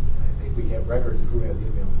 I think we have records of who has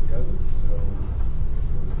email and who doesn't. So there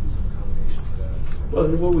would be some combination for that. Well,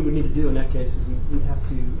 then what we would need to do in that case is we have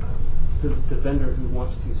to, the vendor who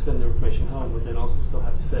wants to send their information home would then also still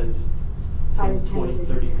have to send 10, 20,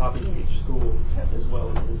 30 copies to each school as well,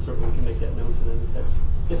 and certainly we can make that known to them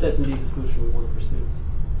if that's indeed the solution we want to pursue.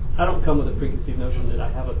 I don't come with a preconceived notion that I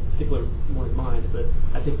have a particular one in mind, but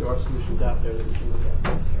I think there are solutions out there that we can look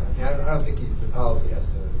at. Yeah, I don't think the policy has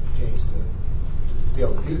to change to be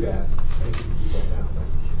able to do that. I think we can do that now. But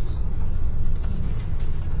just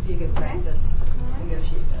Be a good practice to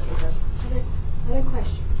negotiate that with us. Other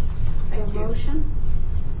questions? Thank So you. motion?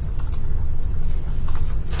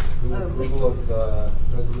 move approval of the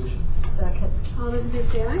resolution. Second. All those in favor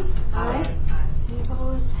say aye. Aye. Any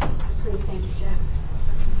opposed? It's approved. Thank you, Jeff.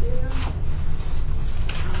 7-0.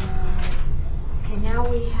 Okay, now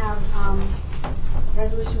we have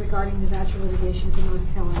resolution regarding the voucher litigation with the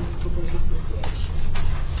North Carolina School Boards Association.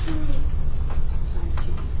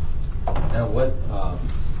 Now, what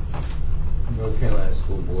North Carolina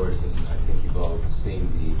school boards, and I think you've all seen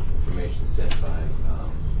the information sent by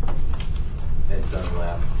Ed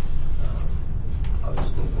Dunlap, other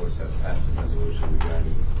school boards have passed a resolution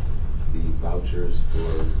regarding the vouchers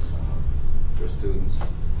for students,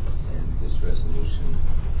 and this resolution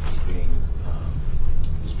is being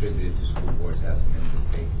distributed to school boards, asking them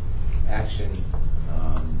to take action,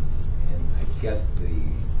 and I guess they're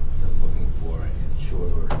looking for it in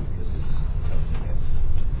short order because this is something that's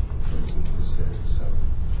going to be considered. So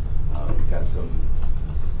we've got some,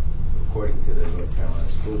 according to the North Carolina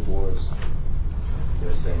school boards,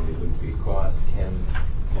 they're saying there wouldn't be a cost. Ken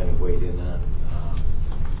kind of weighed in on,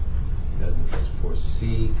 he doesn't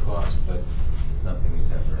foresee cost, but nothing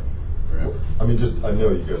is ever forever. I mean, I know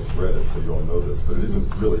you guys have read it, so you all know this, but it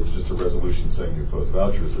isn't really just a resolution saying you oppose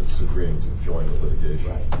vouchers, it's agreeing to join the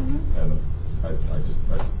litigation. Right. And James,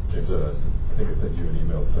 I think I sent you an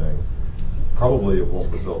email saying probably it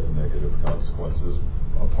won't result in negative consequences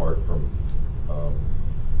apart from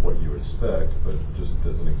what you expect, but just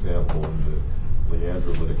as an example, in the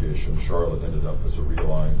Leandra litigation, Charlotte ended up as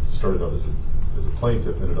started out as a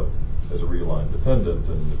plaintiff, ended up as a realigned defendant,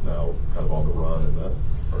 and is now kind of on the run. And that,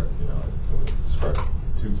 or I don't want to describe it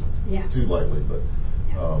too lightly, but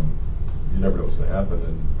you never know what's going to happen.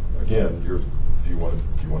 And again, do you want to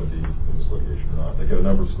be in this litigation or not? They get a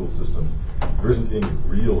number of school systems. There isn't any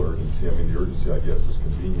real urgency. I mean, the urgency, I guess, is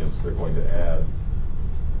convenience. They're going to add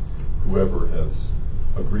whoever has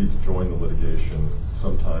agreed to join the litigation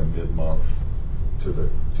sometime mid-month to the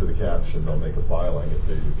caption. They'll make a filing. If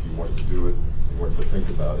you wanted to do it, you wanted to think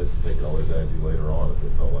about it, they could always add you later on if they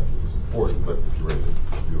felt like it was important. But if you're ready to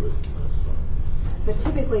do it, that's fine. But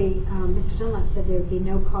typically, Mr. Dunlap said there would be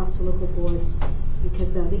no cost to local boards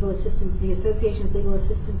because the association's legal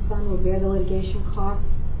assistance fund will bear the litigation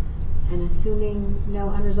costs, and assuming no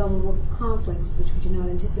unresolvable conflicts, which we do not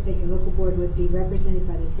anticipate, your local board would be represented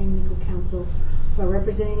by the same legal counsel who are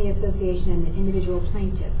representing the association and the individual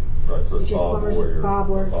plaintiffs. Right, so it's which is Bob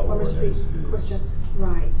Warrior, former Supreme Court Justice.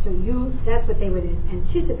 Right. So that's what they would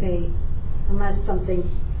anticipate, unless something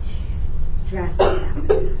drastic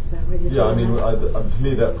happened. So yeah, I mean, to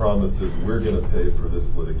me that promise is we're going to pay for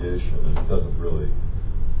this litigation, and it doesn't really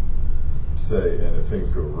say, and if things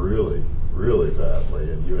go really, really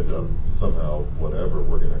badly and you end up somehow whatever,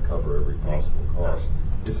 we're going to cover every possible cost.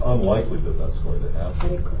 It's unlikely that that's going to happen.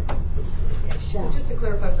 But it could. So just to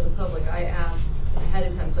clarify for the public, I asked ahead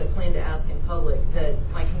of time, so I planned to ask in public, that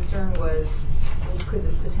my concern was, could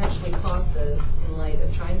this potentially cost us in light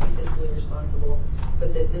of trying to be fiscally responsible,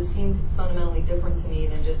 but that this seemed fundamentally different to me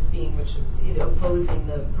than just being, opposing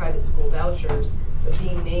the private school vouchers, but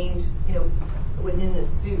being named, within this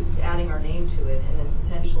suit, adding our name to it, and then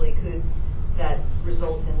potentially could that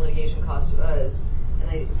result in litigation costs to us. And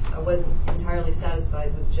I wasn't entirely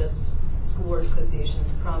satisfied with just the School Board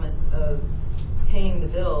Association's promise of paying the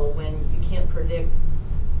bill when you can't predict,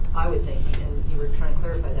 I would think, and you were trying to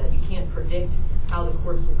clarify that, you can't predict how the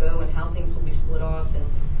courts will go and how things will be split off, and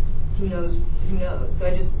who knows. So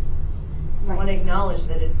I just want to acknowledge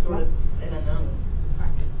that it's sort of an unknown.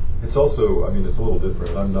 It's also, I mean, it's a little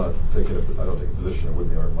different. I don't take a position. It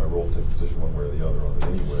wouldn't be my role to take a position one way or the other on it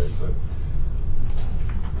anyway, but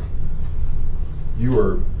you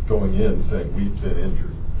are going in saying we've been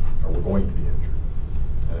injured, or we're going to be injured.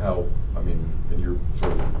 And how, I mean, and you're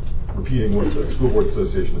sort of repeating what the School Board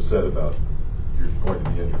Association has said about you're going to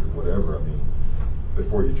be injured or whatever. I mean,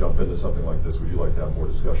 before you jump into something like this, would you like to have more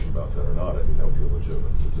discussion about that or not? I think that would be a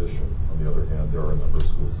legitimate position. On the other hand, there are a number of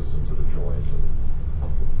school systems that are joined.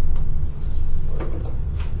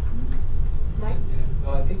 Right.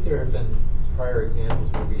 Well, I think there have been prior examples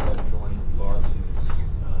where we have joined lawsuits. And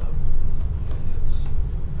it's,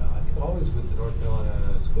 I think, always with the North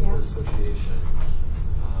Carolina School Board Association.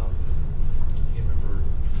 I can't remember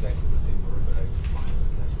exactly what they were, but I find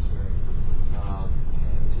them necessary.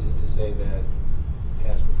 And this isn't to say that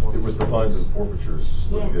past performance. It was the fines and forfeitures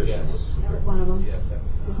litigation. Yes. That was one of them. Yes,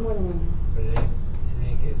 There's more than one. But in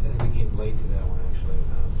any case, I think we came late to that one, actually.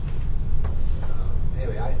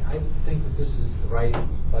 Anyway, I think that this is the right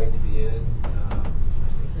fight to be in. I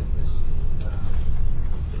think that this is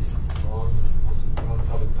wrong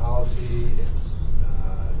public policy. It's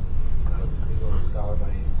not a legal scholar by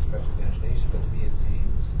any stretch of the imagination, but to me it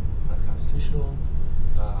seems unconstitutional.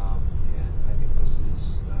 And I think this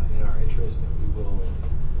is in our interest, and we will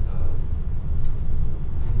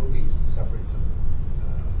be suffering some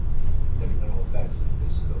detrimental effects if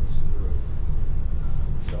this goes through.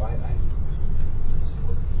 So I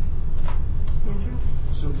support it. Andrew?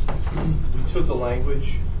 So we took the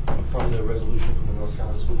language from the resolution from the North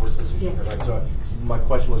Carolina School Board Association. Yes. Right? So my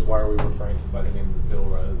question was, why are we referring to by the name of the bill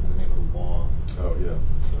rather than the name of the law? Oh, yeah.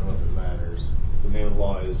 So I don't know if it matters. The name of the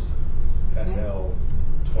law is SL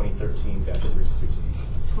 2013-360.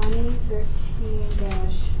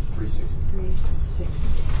 2013-360.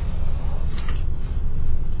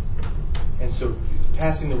 And so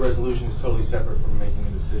passing the resolution is totally separate from making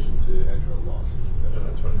a decision to enter a lawsuit. Is that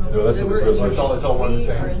that's what No, that's what this resolution. It's all one and the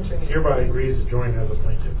We are same. entering it. Hereby agrees to join as a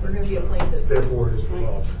plaintiff. We're going to be a plaintiff. Therefore, it is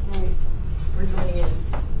resolved. Right. We're joining in,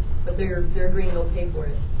 but they're agreeing they'll pay for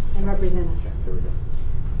it. And represent us. There we go.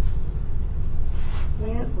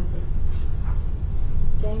 Yeah.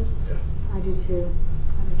 James? I do too.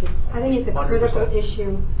 I think it's a critical 100%.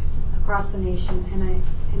 issue across the nation, and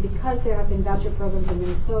because there have been voucher programs in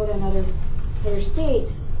Minnesota and other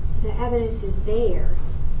states, the evidence is there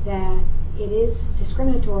that it is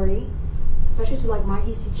discriminatory, especially to like my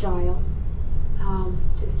EC child,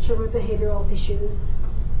 children with behavioral issues,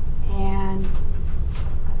 and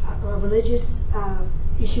a religious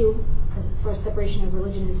issue as far as separation of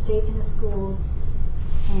religion and state in the schools,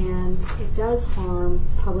 and it does harm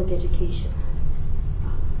public education.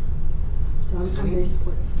 So I'm very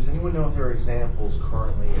supportive. Does anyone know if there are examples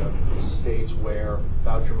currently of states where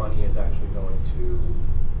voucher money is actually going to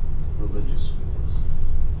religious schools?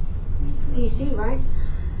 DC, right?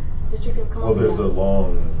 District of Columbia. Well, there's a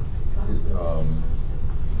long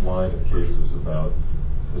line of cases about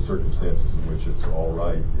the circumstances in which it's all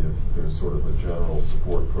right if there's sort of a general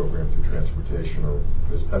support program through transportation, or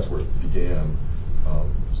that's where it began,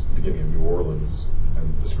 beginning in New Orleans.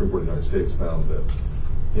 And the Supreme Court of the United States found that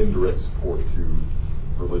indirect support to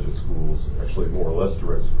religious schools, actually more or less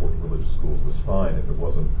direct support to religious schools, was fine if it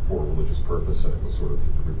wasn't for a religious purpose and it was sort of,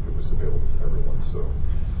 it was available to everyone. So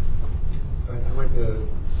I went to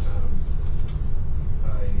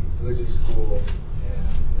a religious school and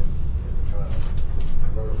as a child, I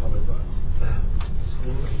rode a public bus to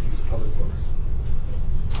school and used public books,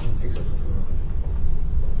 except for food.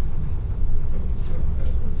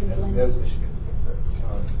 That was Michigan.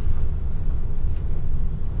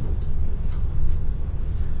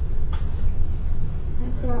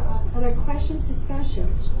 Other questions, discussion?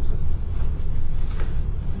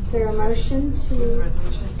 Is there a motion to?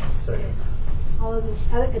 Resolution. Second. All those,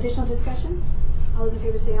 other additional discussion? All those in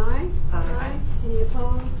favor say aye. Aye. Any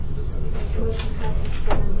opposed? Motion passes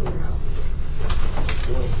 7-0.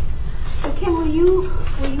 So Kim, will you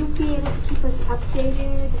be able to keep us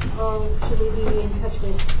updated, or should we be in touch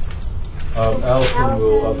with? Allison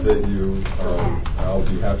will Allison? update you. Okay. I'll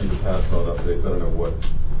be happy to pass on updates. I don't know what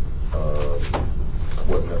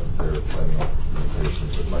method they're planning on communication,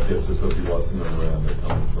 but my guess is there'll be lots of memoranda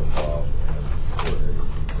coming from Bob and coordinating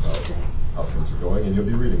about how things are going, and you'll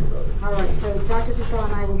be reading about it. All right, so Dr. Priscilla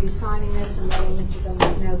and I will be signing this and letting Mr.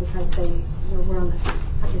 Dunlap know, because we're on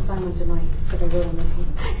I can sign one tonight, except I wrote on this one.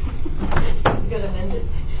 You gotta amend it.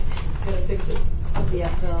 You gotta fix it with the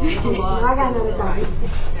SL. I got another copy.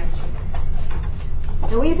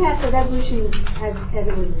 And we passed the resolution as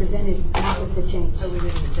it was presented, not with the change. Oh, we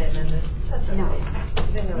didn't say amendment. That's okay. No. We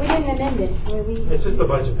didn't know. We didn't amend it. I mean, It's just the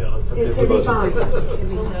budget bill. It's a it'll be budget fine. bill. It'll be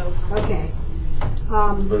We'll fine. know. Okay.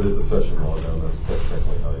 But it is a session law now, and that's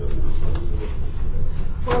technically how you do it.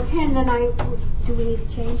 Well, Ken, then do we need to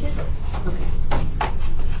change it? Okay.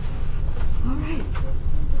 All right.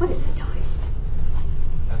 What is the time?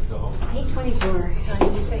 Time to go home. 8:24. Time to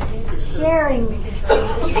take it. Sharing.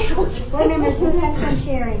 Board members, who has some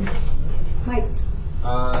sharing? Mike.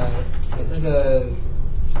 I sent an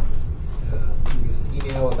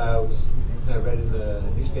email about, I read in the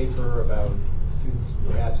newspaper about students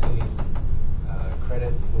perhaps getting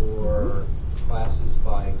credit for classes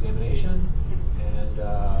by examination, and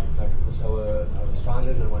Dr. Priscilla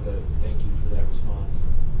responded, and I wanted to thank you for that response.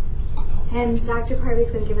 And Dr. Parvey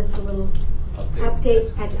is going to give us a little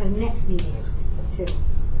update at our next meeting, too.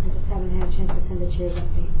 I just haven't had a chance to send a chairs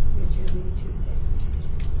update. We have chairs meeting Tuesday.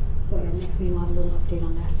 So our next meeting will have a little update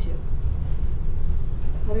on that, too.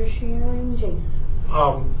 Other sharing, James?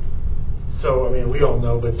 So, I mean, we all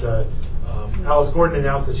know, but Alice Gordon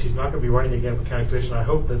announced that she's not going to be running again for county commission. I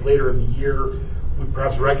hope that later in the year we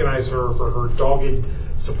perhaps recognize her for her dogged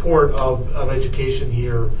support of education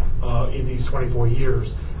here in these 24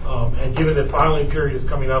 years. And given that filing period is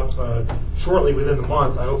coming up shortly within the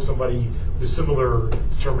month, I hope somebody with similar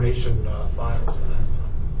determination files for that. So.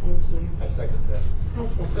 Thank you. I second that. I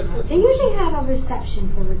second that. They usually have a reception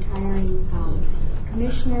for retiring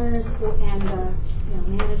commissioners and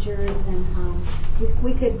managers, and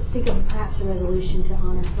we could think of perhaps a resolution to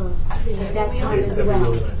honor her at that time as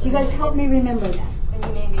well. So you guys help me remember that. And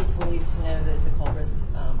you may be pleased to know that the Culbreth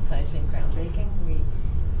scientific groundbreaking, we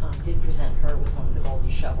did present her with one of the golden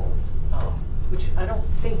shovels, which I don't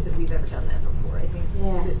think that we've ever done that before. I think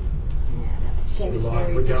that she was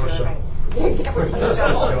very We're down a deserving. shovel. We're down a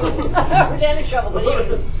shovel. We're down a shovel, but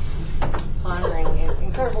anyways, honoring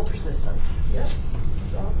incredible persistence. Yeah,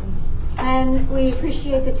 that's awesome. And we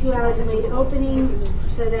appreciate the 2-hour delayed opening,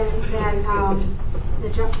 so that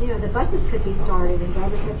the buses could be started and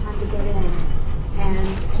drivers had time to get in, and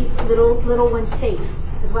keep little ones safe,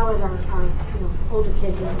 as well as our older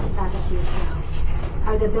kids and faculty as well.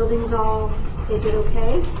 Are the buildings all? They did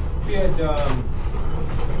okay? We had a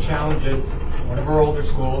challenge at one of our older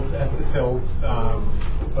schools, Estes Hills,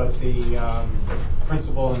 but the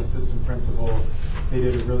principal and assistant principal, they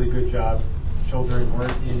did a really good job. Children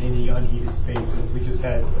weren't in any unheated spaces.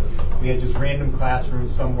 We had just random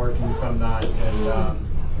classrooms, some working, some not, and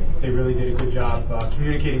they really did a good job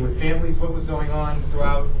communicating with families what was going on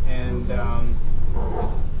throughout. And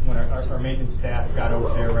when our maintenance staff got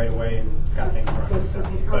over there right away and got things running. So. okay.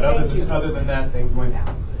 But Oh, thank you. other than that, things went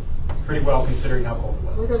pretty well considering how cold it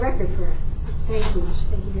It was. was a record for us. Thank you.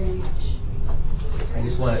 Thank you very much. I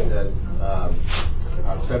just wanted to,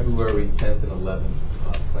 our February 10th and 11th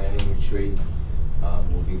planning retreat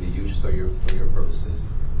will be the use for your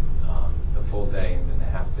purposes, the full day and then the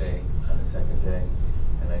half day on the second day.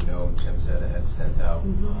 And I know Tim Zetta has sent out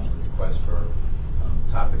requests for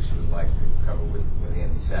topics you would like to cover with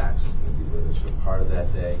Andy Sachs, who's going to be with us for part of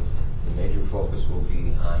that day. The major focus will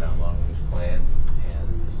be on our long-range plan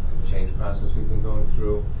and the change process we've been going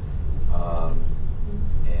through.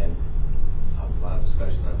 And a lot of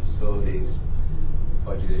discussion on facilities,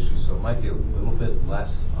 budget issues, so it might be a little bit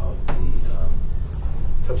less of the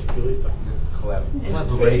Touchy-feely stuff.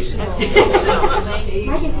 collaboration. Mike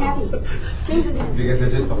is happy. James is happy. Because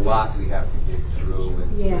there's just a lot we have to get through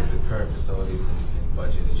with Yeah. the current facilities and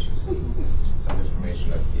budget issues. And some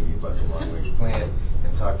information I can give you about the long-range plan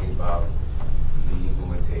and talking about the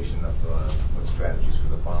implementation of what strategies for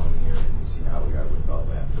the following year and see how we are with all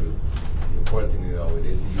that. But the important thing to know, it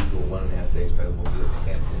is the usual 1.5 days, but it will be at the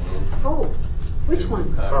Hampton Inn. Oh, which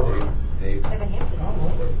one? Dave. At the Hampton.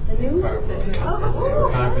 The new one? Carver. It's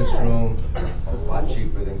a conference room. It's a lot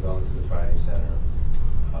cheaper than going to the Friday Center.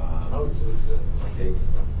 They-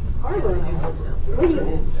 Harbor. What do you,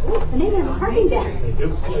 and they have a parking deck. They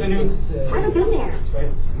do. It's the new. I haven't been there.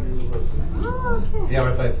 Oh, okay. Yeah,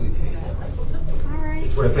 right by Fleet Feet. All right.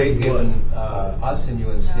 But they've given us and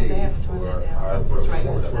UNC for our purposes that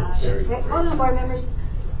were very Wait, hold on, good. board members.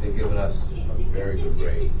 They've given us a very good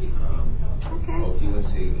grade, Okay. both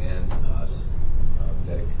UNC and us,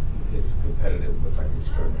 that it's competitive with like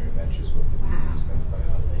Extraordinary Ventures, what we use them quite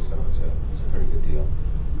often. So it's a very good deal.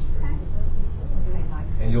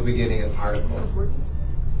 And you'll be getting an article.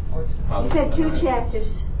 You said 2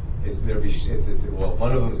 chapters. Well,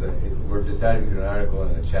 one of them is we're deciding to do an article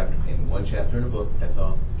in one chapter in a book. That's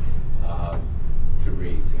all to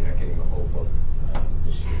read. So you're not getting a whole book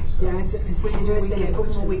this year. So Yeah, I was just going to say, Andrew's been a book.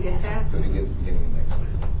 When we get that, so begin beginning of next week.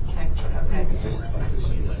 next week, okay. It's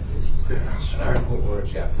just an article or a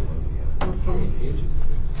chapter. Okay.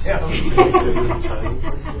 Yeah.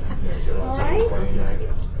 All right.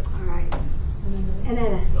 All right.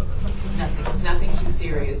 Annetta. Nothing too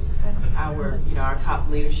serious. Our top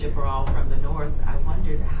leadership are all from the north. I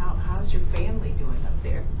wondered how's your family doing up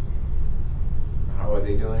there How are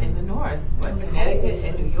they doing? in the north? What, Connecticut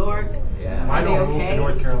and New York? Yeah. Mine all moved to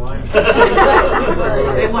North Carolina.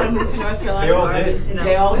 They want to move to North Carolina? They all did.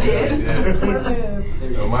 They all did? Yes.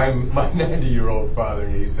 No, my 90-year-old father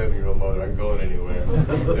and 87-year-old mother aren't going anywhere.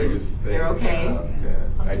 They're just staying They're okay? in the house, yeah.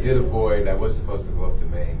 I did avoid. I was supposed to go up to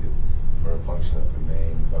Maine for a function up in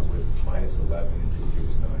Maine, but with -11 and 2 feet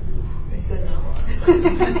of snow, I You said no.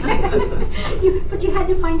 But you had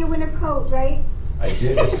to find your winter coat, right? I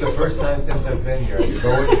did. It's the first time since I've been here. I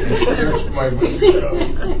go and search for my winter coat.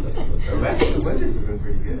 The last 2 winters have been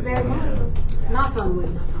pretty good. Very well. Knock on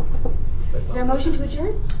wood, knock on wood. Is there a motion to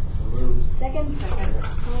adjourn? Second? Second.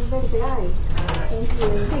 All in favor, say aye. Thank you.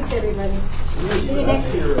 Thanks, everybody. See you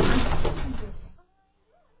next week.